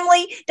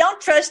family.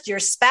 Don't trust your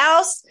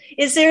spouse.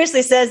 It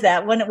seriously says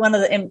that.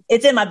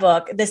 It's in my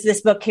book,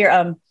 this book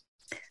here,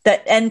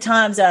 the End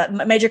Times,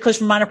 Major Clues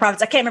from Minor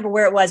Prophets. I can't remember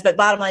where it was, but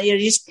bottom line,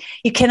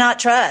 you cannot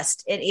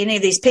trust any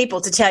of these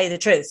people to tell you the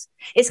truth.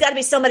 It's got to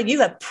be somebody who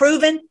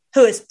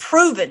has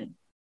proven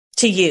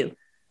to you.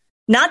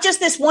 Not just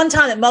this one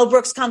time that Mo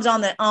Brooks comes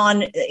on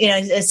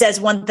and says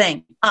one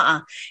thing.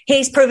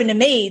 He's proven to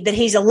me that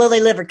he's a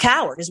lily-livered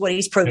coward is what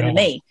he's proven to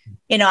me.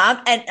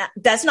 And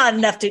that's not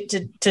enough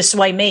to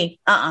sway me.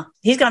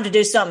 He's going to have to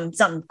do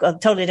something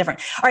totally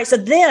different. All right. So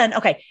then,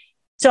 okay.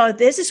 So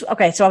this is,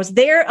 okay. So I was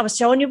there. I was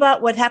showing you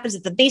about what happens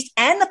at the beast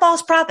and the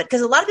false prophet.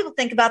 Because a lot of people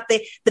think about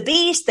the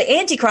beast, the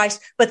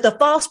Antichrist, but the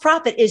false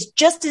prophet is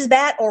just as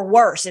bad or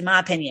worse, in my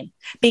opinion,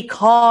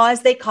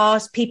 because they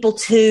cause people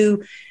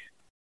to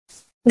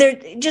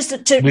let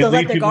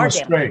their guard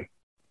down.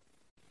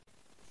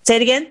 Say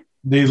it again.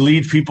 They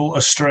lead people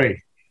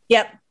astray.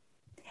 Yep.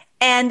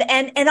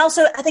 And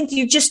also, I think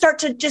you just start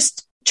to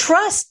just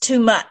trust too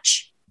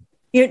much.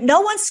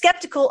 No one's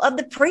skeptical of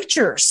the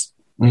preachers.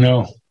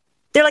 No.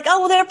 They're like,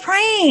 oh, well, they're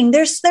praying.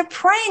 They're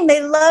praying.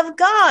 They love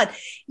God.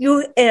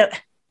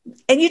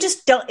 And you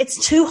just don't.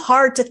 It's too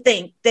hard to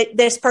think that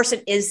this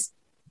person is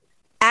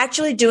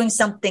actually doing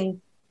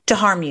something to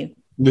harm you.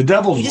 The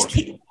devil's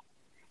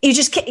You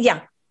just can't.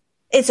 Yeah.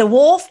 It's a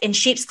wolf in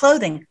sheep's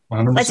clothing.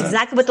 100%. That's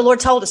exactly what the Lord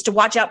told us, to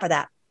watch out for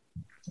that.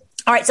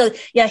 All right. So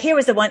yeah, here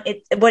was the one,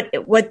 what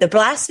the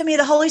blasphemy of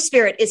the Holy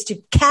Spirit is, to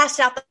cast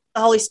out the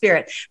Holy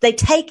Spirit. They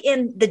take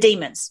in the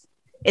demons.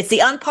 It's the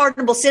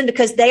unpardonable sin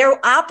because they are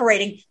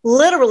operating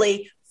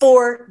literally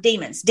for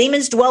demons.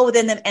 Demons dwell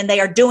within them and they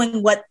are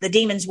doing what the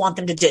demons want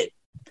them to do.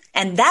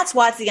 And that's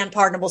why it's the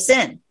unpardonable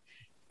sin,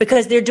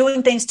 because they're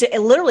doing things to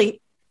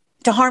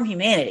harm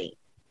humanity.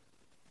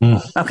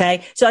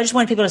 Okay. So I just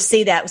wanted people to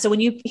see that. So when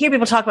you hear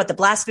people talk about the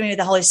blasphemy of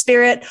the Holy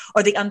Spirit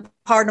or the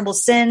unpardonable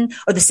sin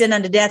or the sin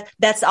unto death,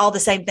 that's all the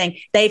same thing.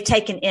 They've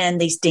taken in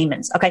these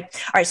demons. Okay.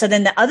 All right. So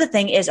then the other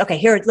thing is, okay,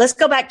 here, let's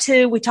go back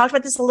to, we talked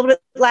about this a little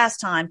bit last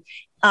time,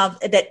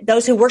 that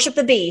those who worship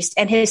the beast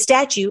and his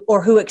statue,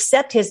 or who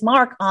accept his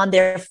mark on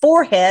their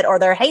forehead or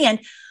their hand,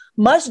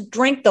 must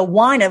drink the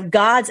wine of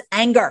God's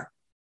anger.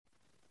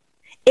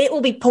 It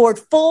will be poured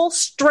full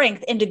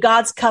strength into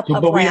God's cup of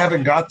wrath. But we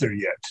haven't got there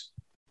yet.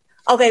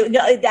 Okay,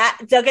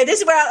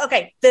 this is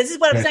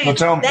what I'm saying.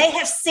 They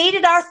have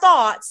seeded our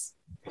thoughts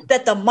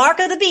that the mark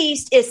of the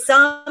beast is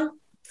some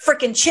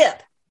freaking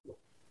chip.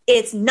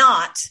 It's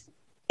not.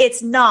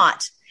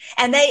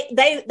 And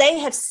they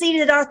have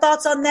seeded our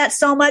thoughts on that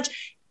so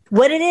much.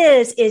 What it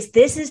is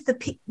this is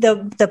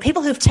the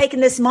people who've taken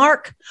this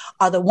mark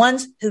are the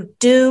ones who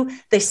do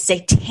the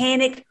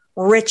satanic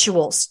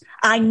rituals.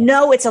 I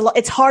know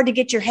it's hard to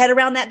get your head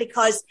around that,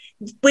 because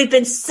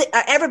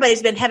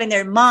everybody's been having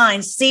their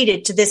minds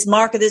seated to this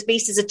mark of this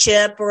beast as a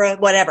chip or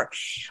whatever.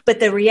 But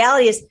the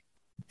reality is,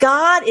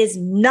 God is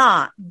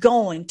not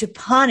going to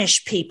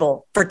punish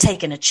people for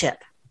taking a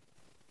chip.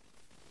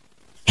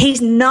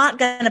 He's not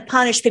going to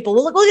punish people.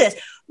 Look at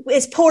this.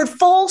 It's poured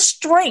full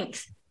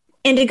strength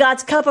into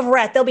God's cup of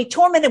wrath. They'll be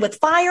tormented with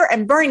fire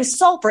and burning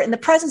sulfur in the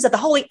presence of the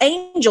holy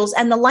angels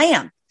and the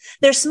Lamb.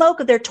 Their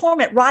smoke of their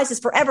torment rises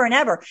forever and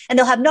ever, and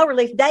they'll have no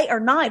relief day or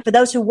night for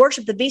those who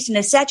worship the beast and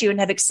his statue and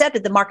have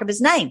accepted the mark of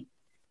his name.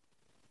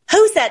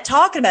 Who's that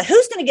talking about?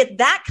 Who's going to get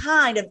that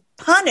kind of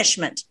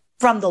punishment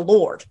from the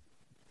Lord?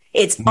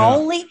 It's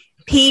only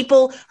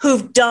people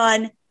who've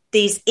done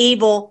these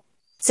evil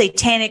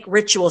satanic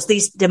rituals,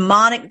 these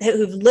demonic,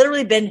 who've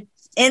literally been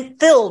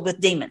filled with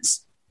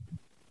demons.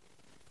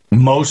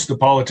 Most of the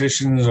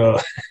politicians,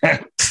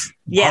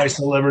 high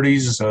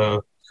celebrities,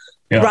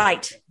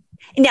 right.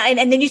 Now,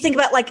 and then you think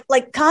about like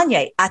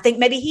Kanye. I think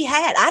maybe he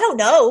had. I don't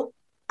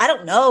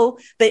know.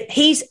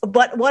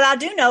 But what I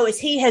do know is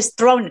he has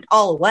thrown it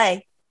all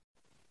away.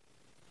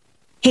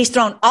 He's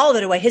thrown all of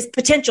it away. His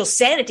potential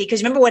sanity.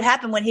 Because remember what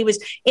happened when he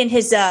was in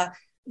his he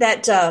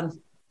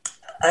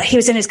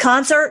was in his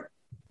concert,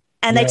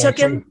 and they took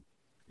him.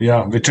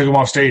 Yeah, they took him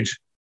off stage.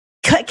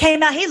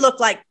 Came out. He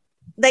looked like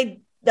they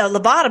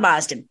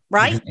lobotomized him.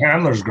 Right. His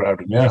handlers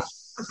grabbed him. Yeah.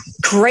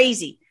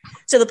 Crazy.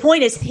 So the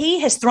point is, he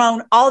has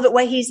thrown all of it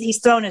away. He's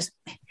thrown his,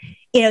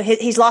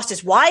 he's lost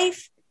his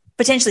wife,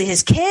 potentially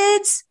his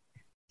kids,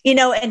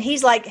 and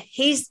he's like,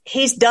 he's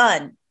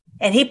done.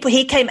 And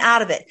he came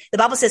out of it. The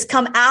Bible says,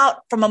 come out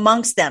from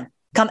amongst them,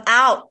 come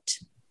out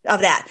of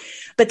that.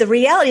 But the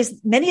reality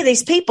is, many of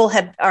these people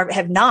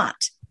have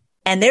not,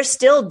 and they're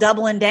still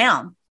doubling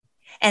down,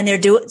 and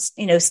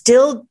they're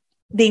still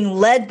being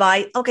led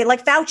by,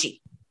 like Fauci.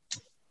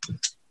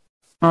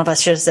 I don't know if I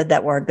should have said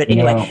that word, but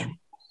anyway. No.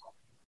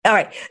 All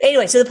right.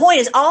 Anyway, so the point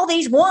is, all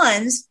these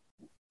ones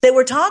that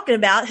we're talking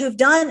about who've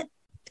done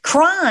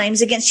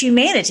crimes against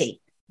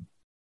humanity,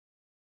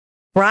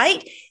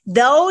 right?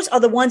 Those are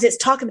the ones that's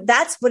talking.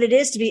 That's what it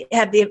is to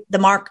have the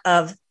mark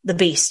of the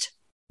beast.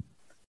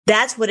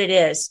 That's what it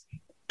is.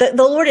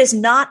 The Lord is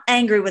not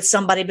angry with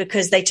somebody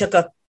because they took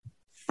a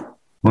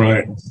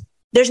right.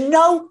 There's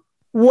no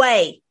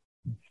way.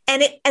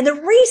 And the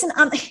reason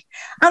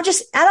I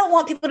don't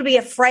want people to be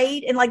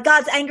afraid and like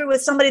God's angry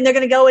with somebody and they're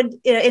going to go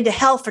into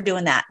hell for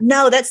doing that.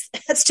 No, that's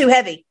too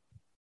heavy.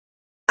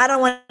 I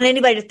don't want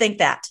anybody to think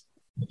that.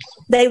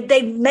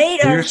 They made.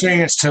 You're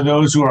saying it's to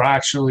those who are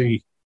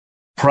actually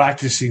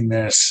practicing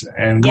this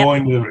and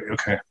going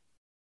to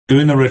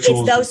doing the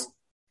rituals. It's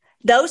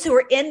those who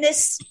are in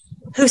this,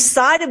 who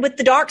sided with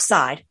the dark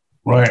side,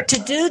 right, to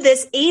do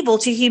this evil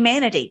to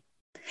humanity.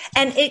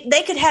 And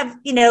they could have,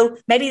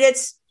 maybe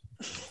that's,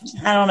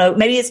 I don't know,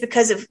 maybe it's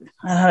because of,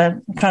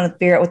 I'm trying to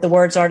figure out what the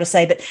words are to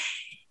say, but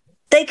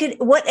they could,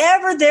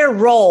 whatever their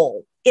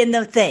role in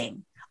the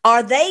thing,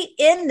 are they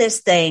in this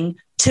thing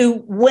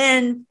to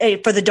win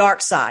for the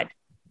dark side?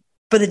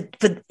 Are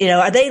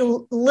they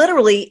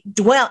literally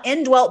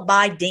indwelt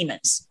by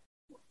demons?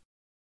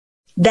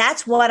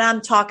 That's what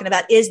I'm talking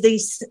about. Is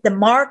the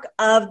mark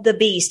of the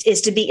beast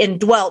is to be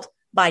indwelt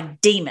by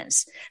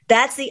demons.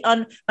 That's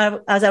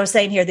as I was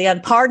saying here, the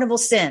unpardonable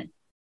sin.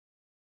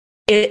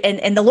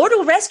 And the Lord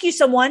will rescue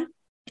someone.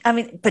 I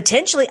mean,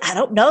 potentially, I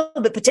don't know,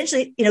 but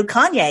potentially,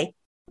 Kanye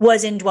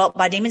was indwelt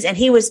by demons, and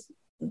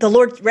the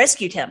Lord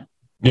rescued him.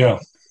 Yeah.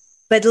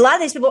 But a lot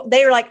of these people,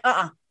 they were like,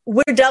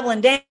 we're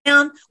doubling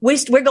down.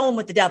 We're going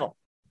with the devil.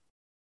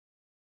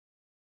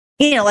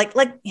 Like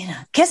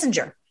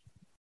Kissinger.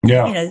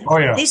 Yeah.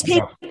 These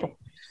people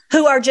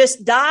who are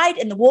just dyed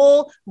in the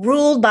wool,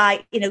 ruled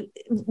by,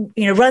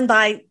 run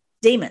by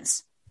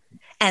demons.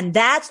 And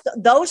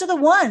those are the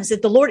ones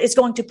that the Lord is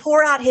going to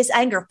pour out his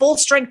anger full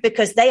strength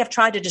because they have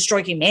tried to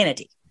destroy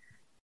humanity.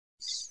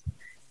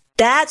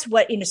 That's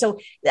what, so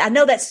I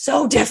know that's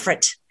so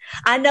different.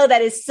 I know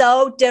that is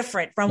so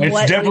different from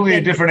it's definitely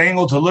a different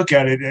angle to look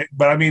at it.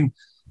 But I mean,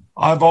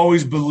 I've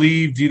always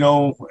believed,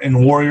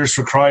 in warriors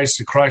for Christ,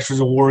 that Christ was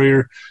a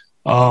warrior.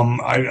 But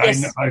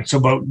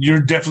you're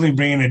definitely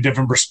bringing a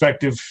different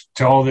perspective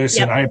to all this,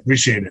 and I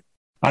appreciate it.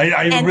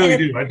 I really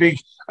do.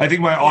 I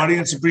think my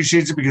audience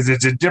appreciates it because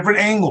it's a different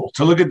angle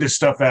to look at this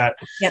stuff at,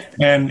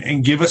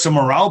 and give us a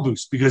morale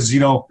boost because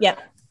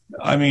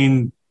I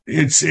mean,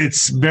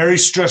 it's very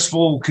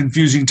stressful,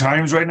 confusing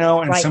times right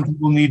now, and some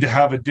people need to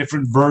have a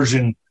different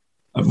version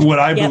of what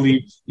I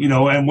believe,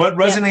 and what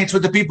resonates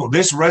with the people.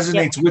 This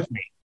resonates with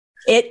me.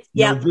 This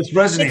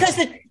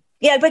resonates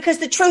because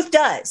the truth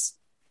does.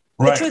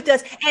 Right. The truth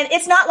does. And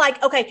it's not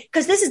like,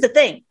 because this is the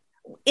thing,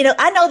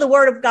 I know the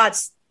word of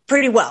God's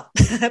pretty well.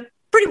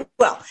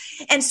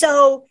 And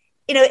so,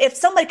 if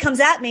somebody comes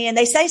at me and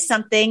they say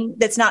something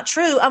that's not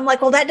true, I'm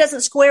like, well, that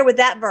doesn't square with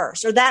that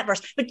verse or that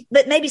verse.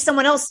 But maybe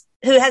someone else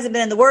who hasn't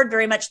been in the word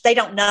very much, they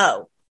don't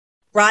know.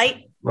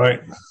 Right.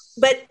 Right.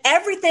 But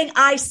everything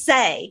I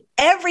say,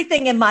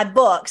 everything in my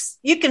books,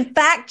 you can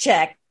fact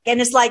check.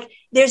 And it's like,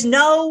 there's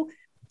no,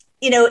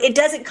 it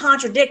doesn't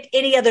contradict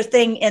any other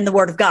thing in the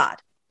word of God.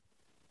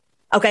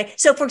 Okay.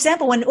 So for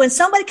example, when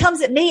somebody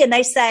comes at me and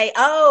they say,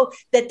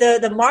 that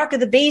the mark of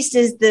the beast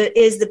is the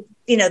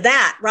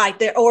that right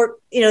there, or,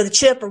 the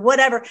chip or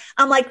whatever.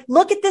 I'm like,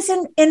 look at this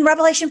in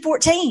Revelation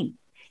 14.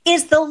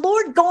 Is the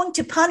Lord going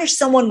to punish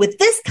someone with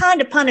this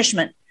kind of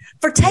punishment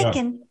for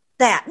taking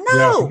that?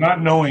 No.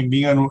 Not knowing,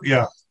 And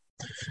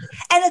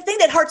the thing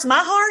that hurts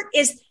my heart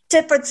is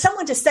for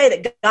someone to say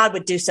that God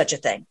would do such a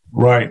thing.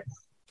 Right.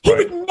 He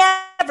would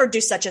never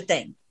do such a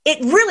thing. It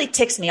really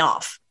ticks me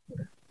off.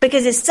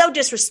 Because it's so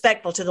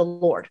disrespectful to the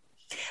Lord.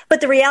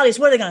 But the reality is,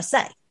 what are they going to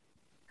say?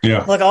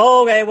 Yeah. Like,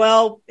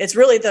 well, it's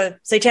really the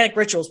satanic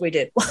rituals we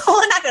do. Well,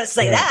 I'm not going to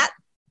say that,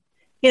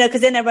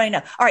 because then everybody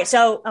knows. All right.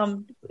 So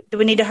do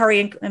we need to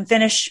hurry and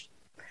finish?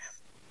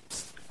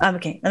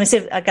 Okay. Let me see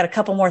if I got a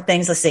couple more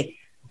things. Let's see.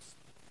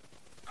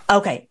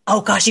 Okay.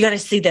 Oh, gosh, you got to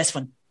see this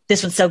one.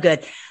 This one's so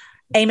good.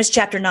 Amos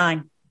chapter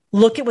 9.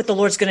 Look at what the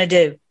Lord's going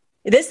to do.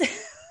 This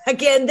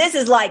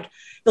is like,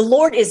 the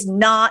Lord is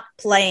not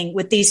playing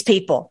with these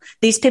people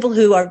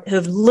who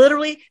have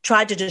literally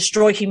tried to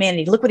destroy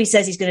humanity. Look what he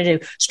says he's going to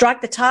do. Strike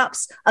the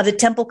tops of the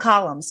temple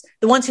columns.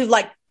 The ones who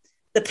like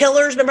the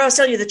pillars. Remember I was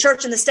telling you the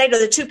church and the state are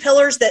the two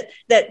pillars that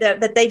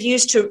they've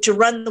used to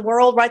run the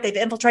world, right? They've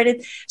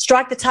infiltrated.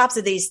 Strike the tops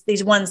of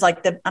these ones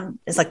like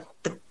it's like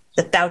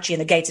the Fauci and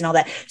the gates and all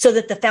that, so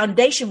that the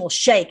foundation will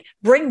shake.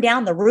 Bring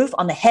down the roof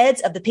on the heads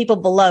of the people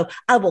below.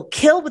 I will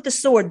kill with the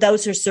sword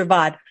those who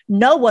survive.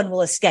 No one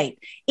will escape.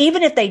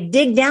 Even if they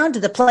dig down to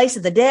the place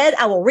of the dead,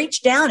 I will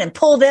reach down and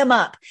pull them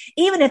up.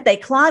 Even if they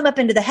climb up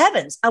into the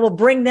heavens, I will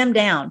bring them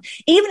down.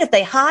 Even if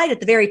they hide at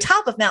the very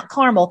top of Mount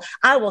Carmel,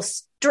 I will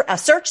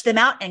search them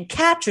out and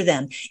capture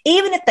them.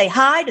 Even if they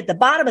hide at the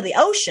bottom of the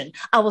ocean,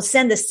 I will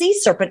send the sea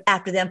serpent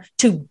after them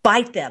to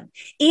bite them.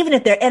 Even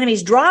if their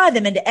enemies drive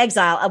them into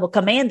exile, I will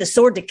command the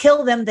sword to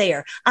kill them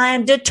there. I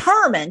am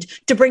determined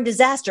to bring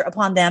disaster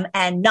upon them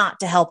and not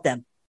to help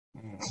them.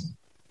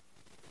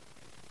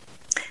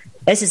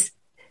 This is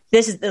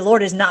the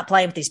Lord is not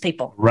playing with these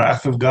people.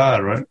 Wrath of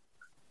God, right?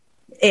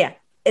 Yeah.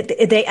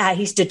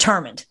 He's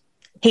determined.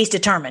 He's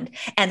determined.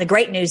 And the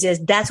great news is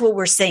that's what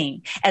we're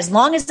seeing. As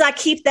long as I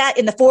keep that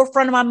in the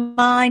forefront of my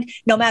mind,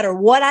 no matter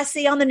what I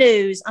see on the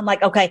news, I'm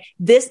like, okay,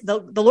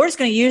 the Lord is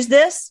going to use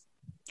this,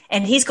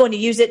 and he's going to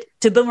use it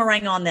to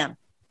boomerang on them.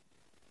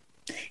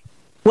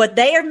 What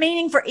they are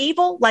meaning for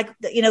evil, like,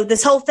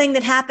 this whole thing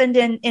that happened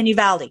in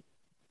Uvalde,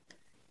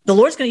 the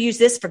Lord's going to use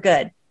this for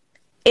good.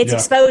 It's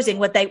exposing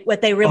what they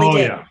really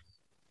did. Yeah.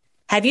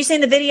 Have you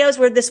seen the videos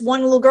where this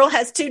one little girl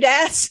has two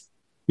dads?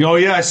 Oh,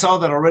 yeah, I saw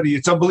that already.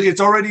 It's unbelievable. It's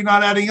already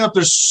not adding up.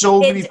 There's so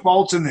many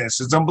faults in this.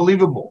 It's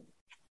unbelievable.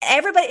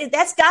 Everybody,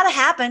 that's got to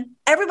happen.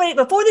 Everybody,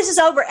 before this is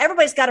over,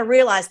 everybody's got to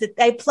realize that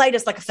they played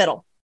us like a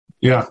fiddle.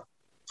 Yeah.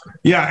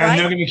 Yeah, right? And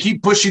they're going to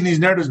keep pushing these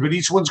narratives, but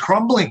each one's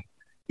crumbling.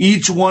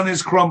 Each one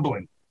is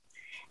crumbling.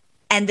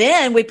 And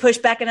then we push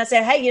back and I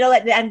say, hey,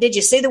 and did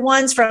you see the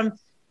ones from,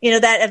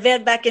 that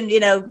event back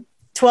in,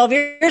 12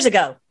 years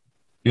ago?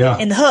 Yeah.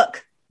 In the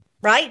Hook,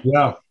 right?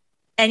 Yeah.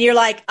 And you're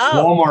like,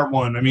 oh. Walmart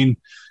one. I mean.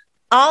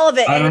 All of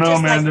it. I don't know,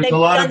 man. There's a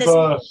lot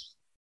of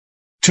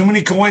too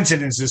many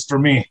coincidences for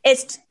me.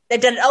 They've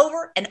done it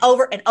over and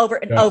over and over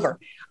and over.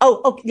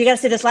 Oh, you got to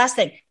see this last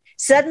thing.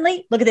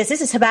 Suddenly, look at this.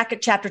 This is Habakkuk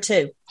chapter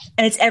 2,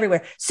 and it's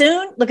everywhere.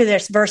 Soon, look at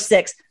this, verse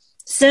 6.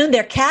 Soon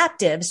their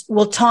captives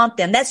will taunt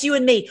them. That's you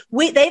and me.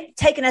 They've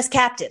taken us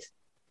captive.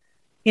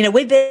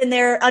 We've been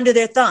there under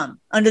their thumb,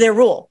 under their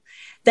rule.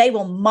 They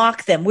will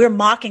mock them. We're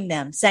mocking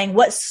them, saying,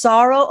 what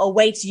sorrow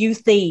awaits you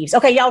thieves.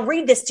 Okay, y'all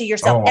read this to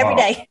yourself every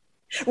day.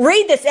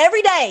 Read this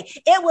every day.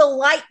 It will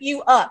light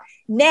you up.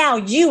 Now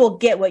you will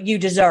get what you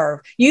deserve.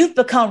 You've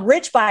become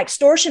rich by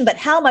extortion, but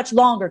how much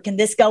longer can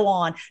this go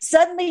on?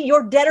 Suddenly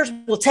your debtors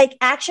will take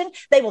action.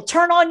 They will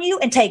turn on you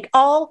and take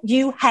all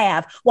you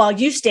have while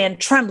you stand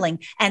trembling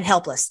and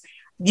helpless.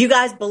 You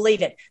guys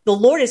believe it. The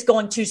Lord is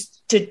going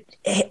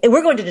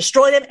we're going to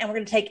destroy them, and we're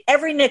going to take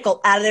every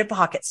nickel out of their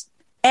pockets.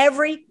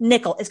 Every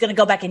nickel is going to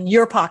go back in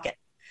your pocket.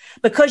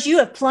 Because you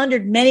have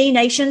plundered many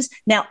nations,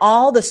 now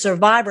all the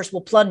survivors will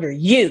plunder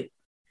you.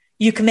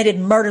 You committed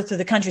murder through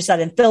the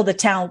countryside and filled the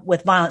town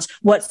with violence.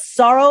 What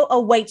sorrow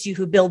awaits you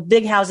who build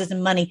big houses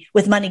and money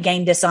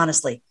gained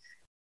dishonestly.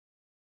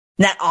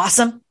 Isn't that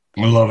awesome?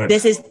 I love it.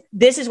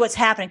 This is what's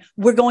happening.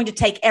 We're going to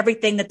take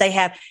everything that they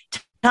have.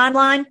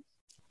 Timeline,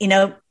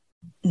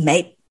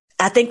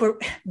 I think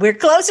we're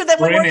closer than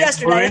we were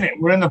yesterday.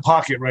 We're in the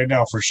pocket right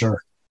now for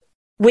sure.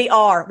 We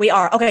are.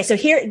 Okay, so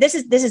here, this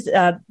is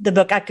the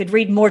book. I could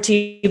read more to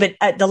you, but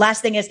the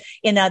last thing is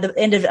in the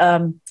end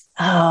of.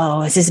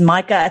 This is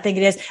Micah, I think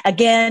it is.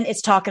 Again,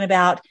 it's talking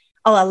about,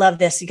 I love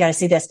this. You got to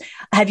see this.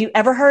 Have you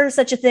ever heard of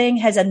such a thing?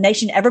 Has a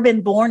nation ever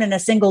been born in a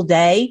single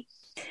day?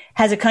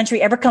 Has a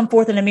country ever come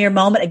forth in a mere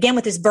moment? Again,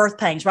 with his birth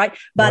pangs, right?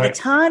 By the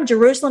time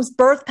Jerusalem's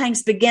birth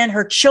pangs begin,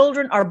 her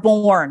children are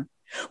born.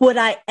 Would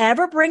I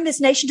ever bring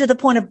this nation to the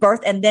point of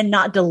birth and then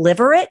not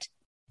deliver it?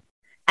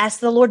 Ask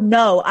the Lord,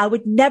 no, I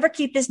would never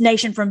keep this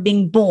nation from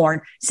being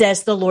born,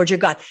 says the Lord your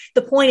God.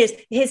 The point is,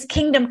 his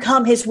kingdom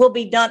come, his will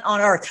be done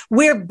on earth.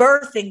 We're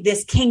birthing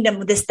this kingdom,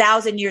 this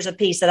 1,000 years of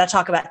peace that I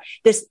talk about.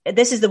 This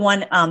is the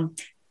one,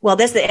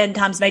 that's the end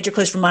times major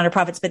clues from minor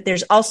prophets. But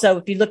there's also,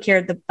 if you look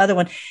here, the other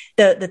one,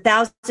 the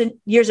 1,000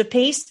 years of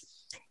peace.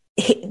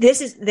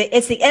 It's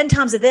the end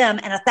times of them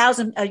and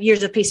 1,000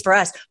 years of peace for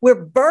us.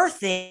 We're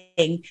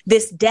birthing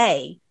this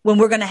day when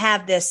we're going to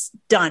have this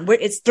done.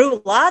 It's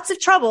through lots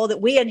of trouble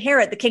that we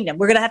inherit the kingdom.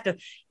 We're going to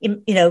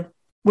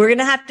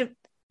have to,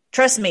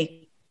 trust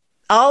me.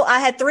 I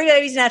had 3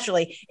 babies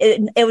naturally.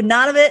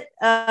 None of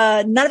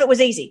it was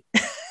easy.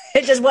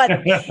 It just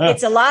wasn't.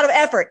 It's a lot of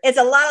effort. It's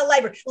a lot of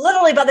labor.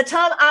 Literally, by the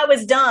time I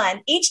was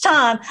done, each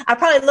time I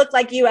probably looked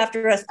like you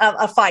after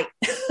a fight.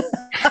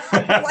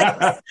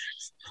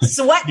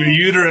 Sweating. Your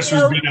uterus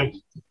was beat up.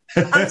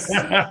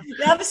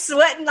 I'm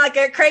sweating like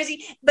a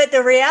crazy. But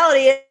the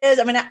reality is,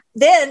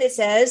 then it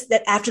says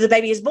that after the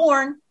baby is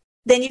born,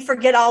 then you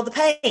forget all the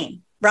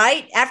pain,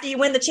 right? After you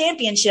win the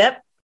championship,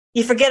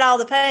 you forget all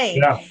the pain.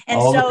 Yeah,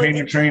 and all the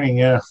pain of training,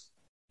 yeah.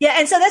 Yeah,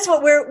 and so that's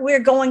what we're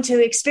going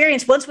to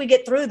experience once we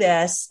get through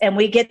this and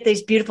we get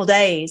these beautiful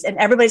days and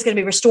everybody's going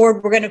to be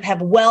restored. We're going to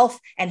have wealth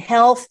and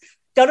health.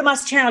 Go to my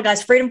channel,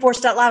 guys,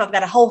 freedomforce.live. I've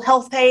got a whole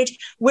health page.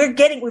 We've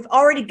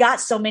already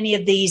got so many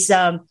of these.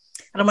 I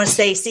don't want to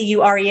say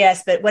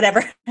CURES, but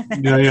whatever.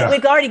 Yeah.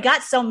 We've already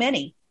got so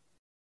many.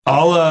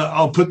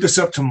 I'll put this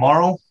up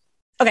tomorrow.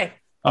 Okay.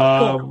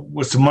 Cool.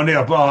 What's the Monday?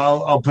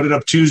 I'll put it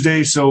up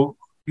Tuesday. So,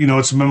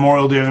 it's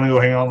Memorial Day. I'm going to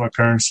go hang out with my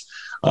parents.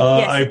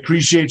 Yes. I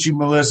appreciate you,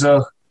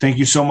 Melissa. Thank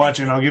you so much.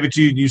 And I'll give it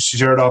to you. You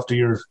share it off to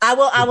your. I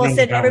will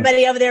send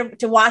everybody over there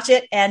to watch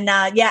it. And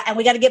and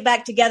we got to get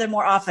back together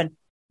more often.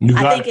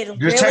 I think it'll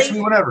just text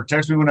me whenever.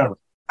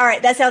 All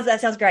right. That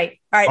sounds great.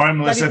 All right,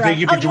 Melissa. Thank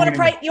you for joining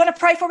me. You want to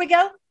pray before we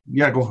go?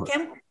 Yeah, go for it.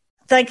 Kim?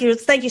 Thank you.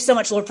 Thank you so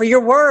much, Lord, for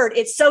your word.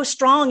 It's so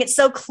strong. It's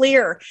so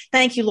clear.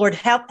 Thank you, Lord.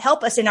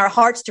 Help us in our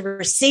hearts to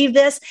receive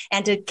this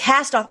and to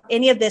cast off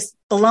any of this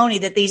baloney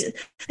that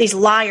these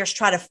liars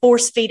try to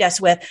force feed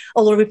us with.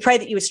 Oh, Lord, we pray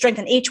that you would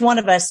strengthen each one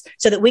of us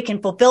so that we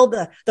can fulfill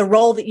the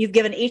role that you've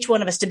given each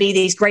one of us to be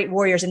these great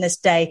warriors in this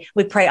day.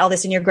 We pray all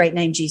this in your great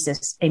name,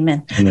 Jesus.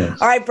 Amen.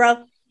 Yes. All right,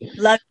 bro.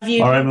 Love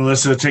you. All right,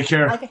 Melissa, take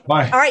care. Okay.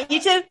 Bye. All right,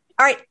 you too.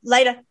 All right,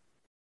 later.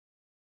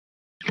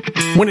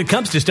 When it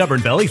comes to stubborn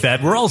belly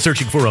fat, we're all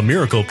searching for a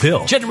miracle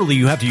pill. Generally,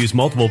 you have to use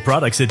multiple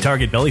products that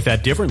target belly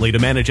fat differently to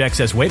manage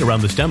excess weight around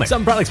the stomach.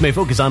 Some products may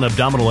focus on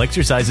abdominal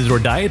exercises or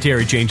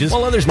dietary changes,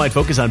 while others might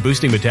focus on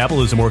boosting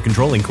metabolism or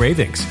controlling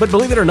cravings. But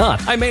believe it or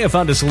not, I may have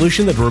found a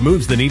solution that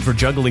removes the need for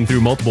juggling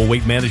through multiple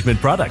weight management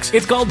products.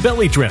 It's called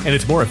Belly Trim, and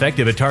it's more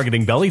effective at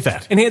targeting belly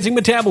fat, enhancing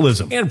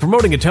metabolism, and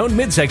promoting a toned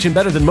midsection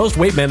better than most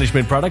weight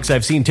management products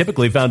I've seen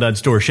typically found on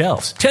store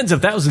shelves. Tens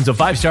of thousands of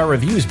 5-star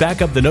reviews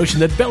back up the notion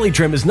that Belly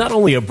Trim is not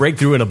only a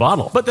breakthrough in a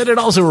bottle, but that it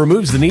also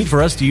removes the need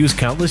for us to use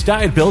countless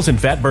diet pills and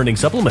fat-burning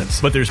supplements.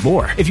 But there's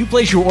more. If you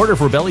place your order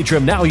for Belly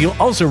Trim now, you'll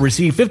also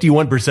receive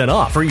 51%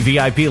 off, free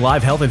VIP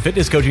live health and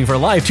fitness coaching for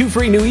life, 2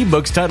 free new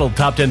ebooks titled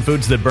Top 10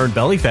 Foods That Burn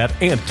Belly Fat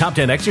and Top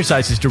 10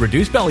 Exercises to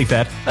Reduce Belly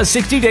Fat, a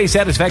 60-day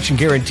satisfaction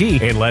guarantee,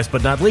 and last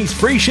but not least,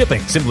 free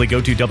shipping. Simply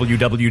go to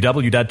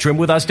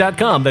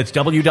www.trimwithus.com. That's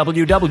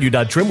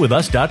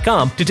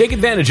www.trimwithus.com to take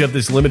advantage of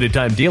this limited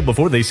time deal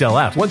before they sell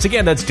out. Once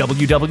again, that's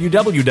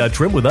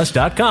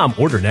www.trimwithus.com.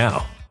 Order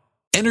now.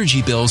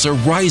 Energy bills are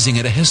rising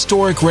at a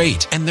historic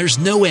rate, and there's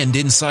no end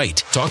in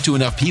sight. Talk to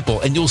enough people,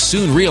 and you'll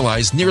soon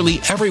realize nearly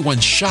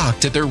everyone's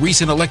shocked at their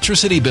recent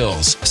electricity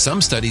bills.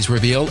 Some studies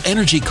reveal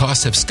energy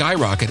costs have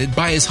skyrocketed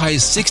by as high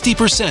as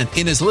 60%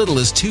 in as little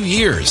as 2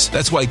 years.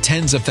 That's why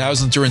tens of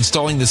thousands are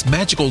installing this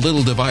magical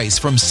little device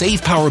from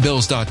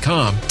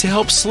SavePowerBills.com to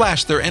help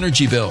slash their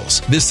energy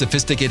bills. This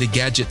sophisticated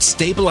gadget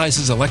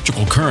stabilizes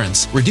electrical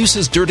currents,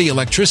 reduces dirty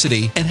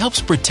electricity, and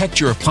helps protect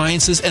your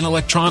appliances and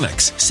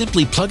electronics.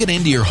 Simply plug it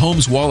into your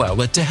home's wall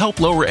outlet to help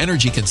lower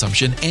energy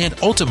consumption and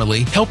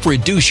ultimately help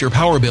reduce your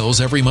power bills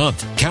every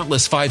month.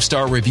 Countless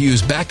 5-star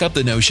reviews back up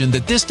the notion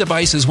that this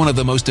device is one of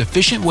the most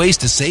efficient ways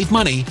to save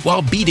money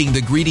while beating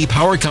the greedy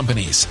power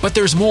companies. But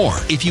there's more.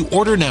 If you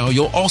order now,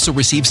 you'll also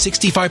receive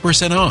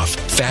 65% off,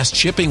 fast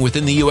shipping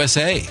within the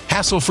USA,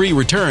 hassle-free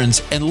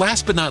returns, and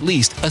last but not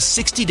least, a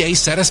 60-day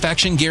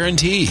satisfaction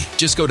guarantee.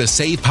 Just go to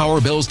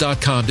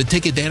SavePowerBills.com to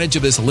take advantage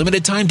of this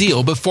limited time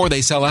deal before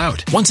they sell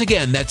out. Once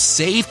again, that's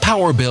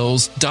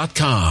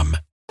SavePowerBills.com.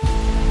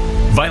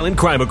 Violent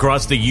crime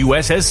across the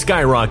U.S. has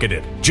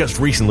skyrocketed. Just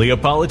recently, a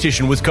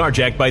politician was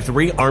carjacked by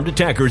 3 armed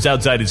attackers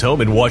outside his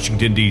home in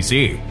Washington,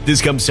 D.C.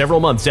 This comes several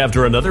months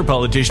after another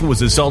politician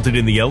was assaulted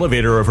in the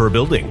elevator of her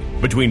building.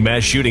 Between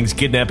mass shootings,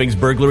 kidnappings,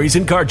 burglaries,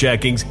 and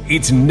carjackings,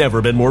 it's never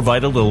been more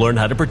vital to learn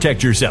how to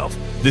protect yourself.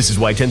 This is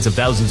why tens of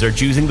thousands are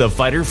choosing the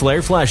Fighter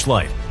Flare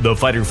flashlight. The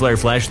Fighter Flare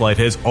flashlight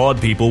has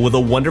awed people with a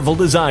wonderful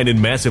design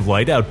and massive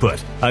light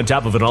output. On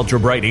top of an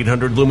ultra-bright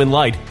 800-lumen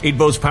light, it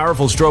boasts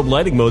powerful strobe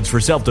lighting modes for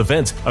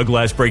self-defense, a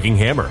glass-breaking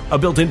hammer, a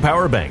built-in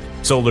power bank,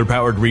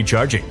 solar-powered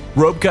recharging,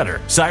 rope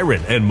cutter,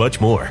 siren, and much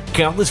more.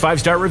 Countless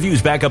 5-star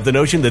reviews back up the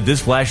notion that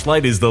this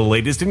flashlight is the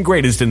latest and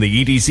greatest in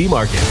the EDC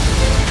market.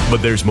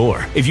 But there's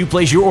more. If you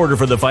place your order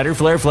for the Fighter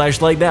Flare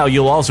flashlight now,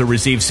 you'll also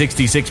receive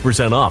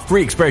 66% off,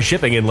 free express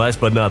shipping, and last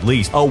but not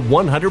least, a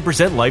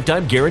 100%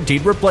 lifetime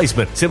guaranteed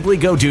replacement. Simply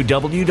go to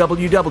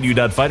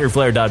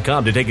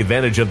www.fighterflare.com to take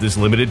advantage of this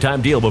limited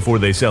time deal before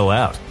they sell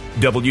out.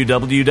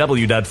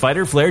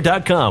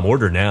 www.fighterflare.com.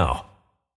 Order now.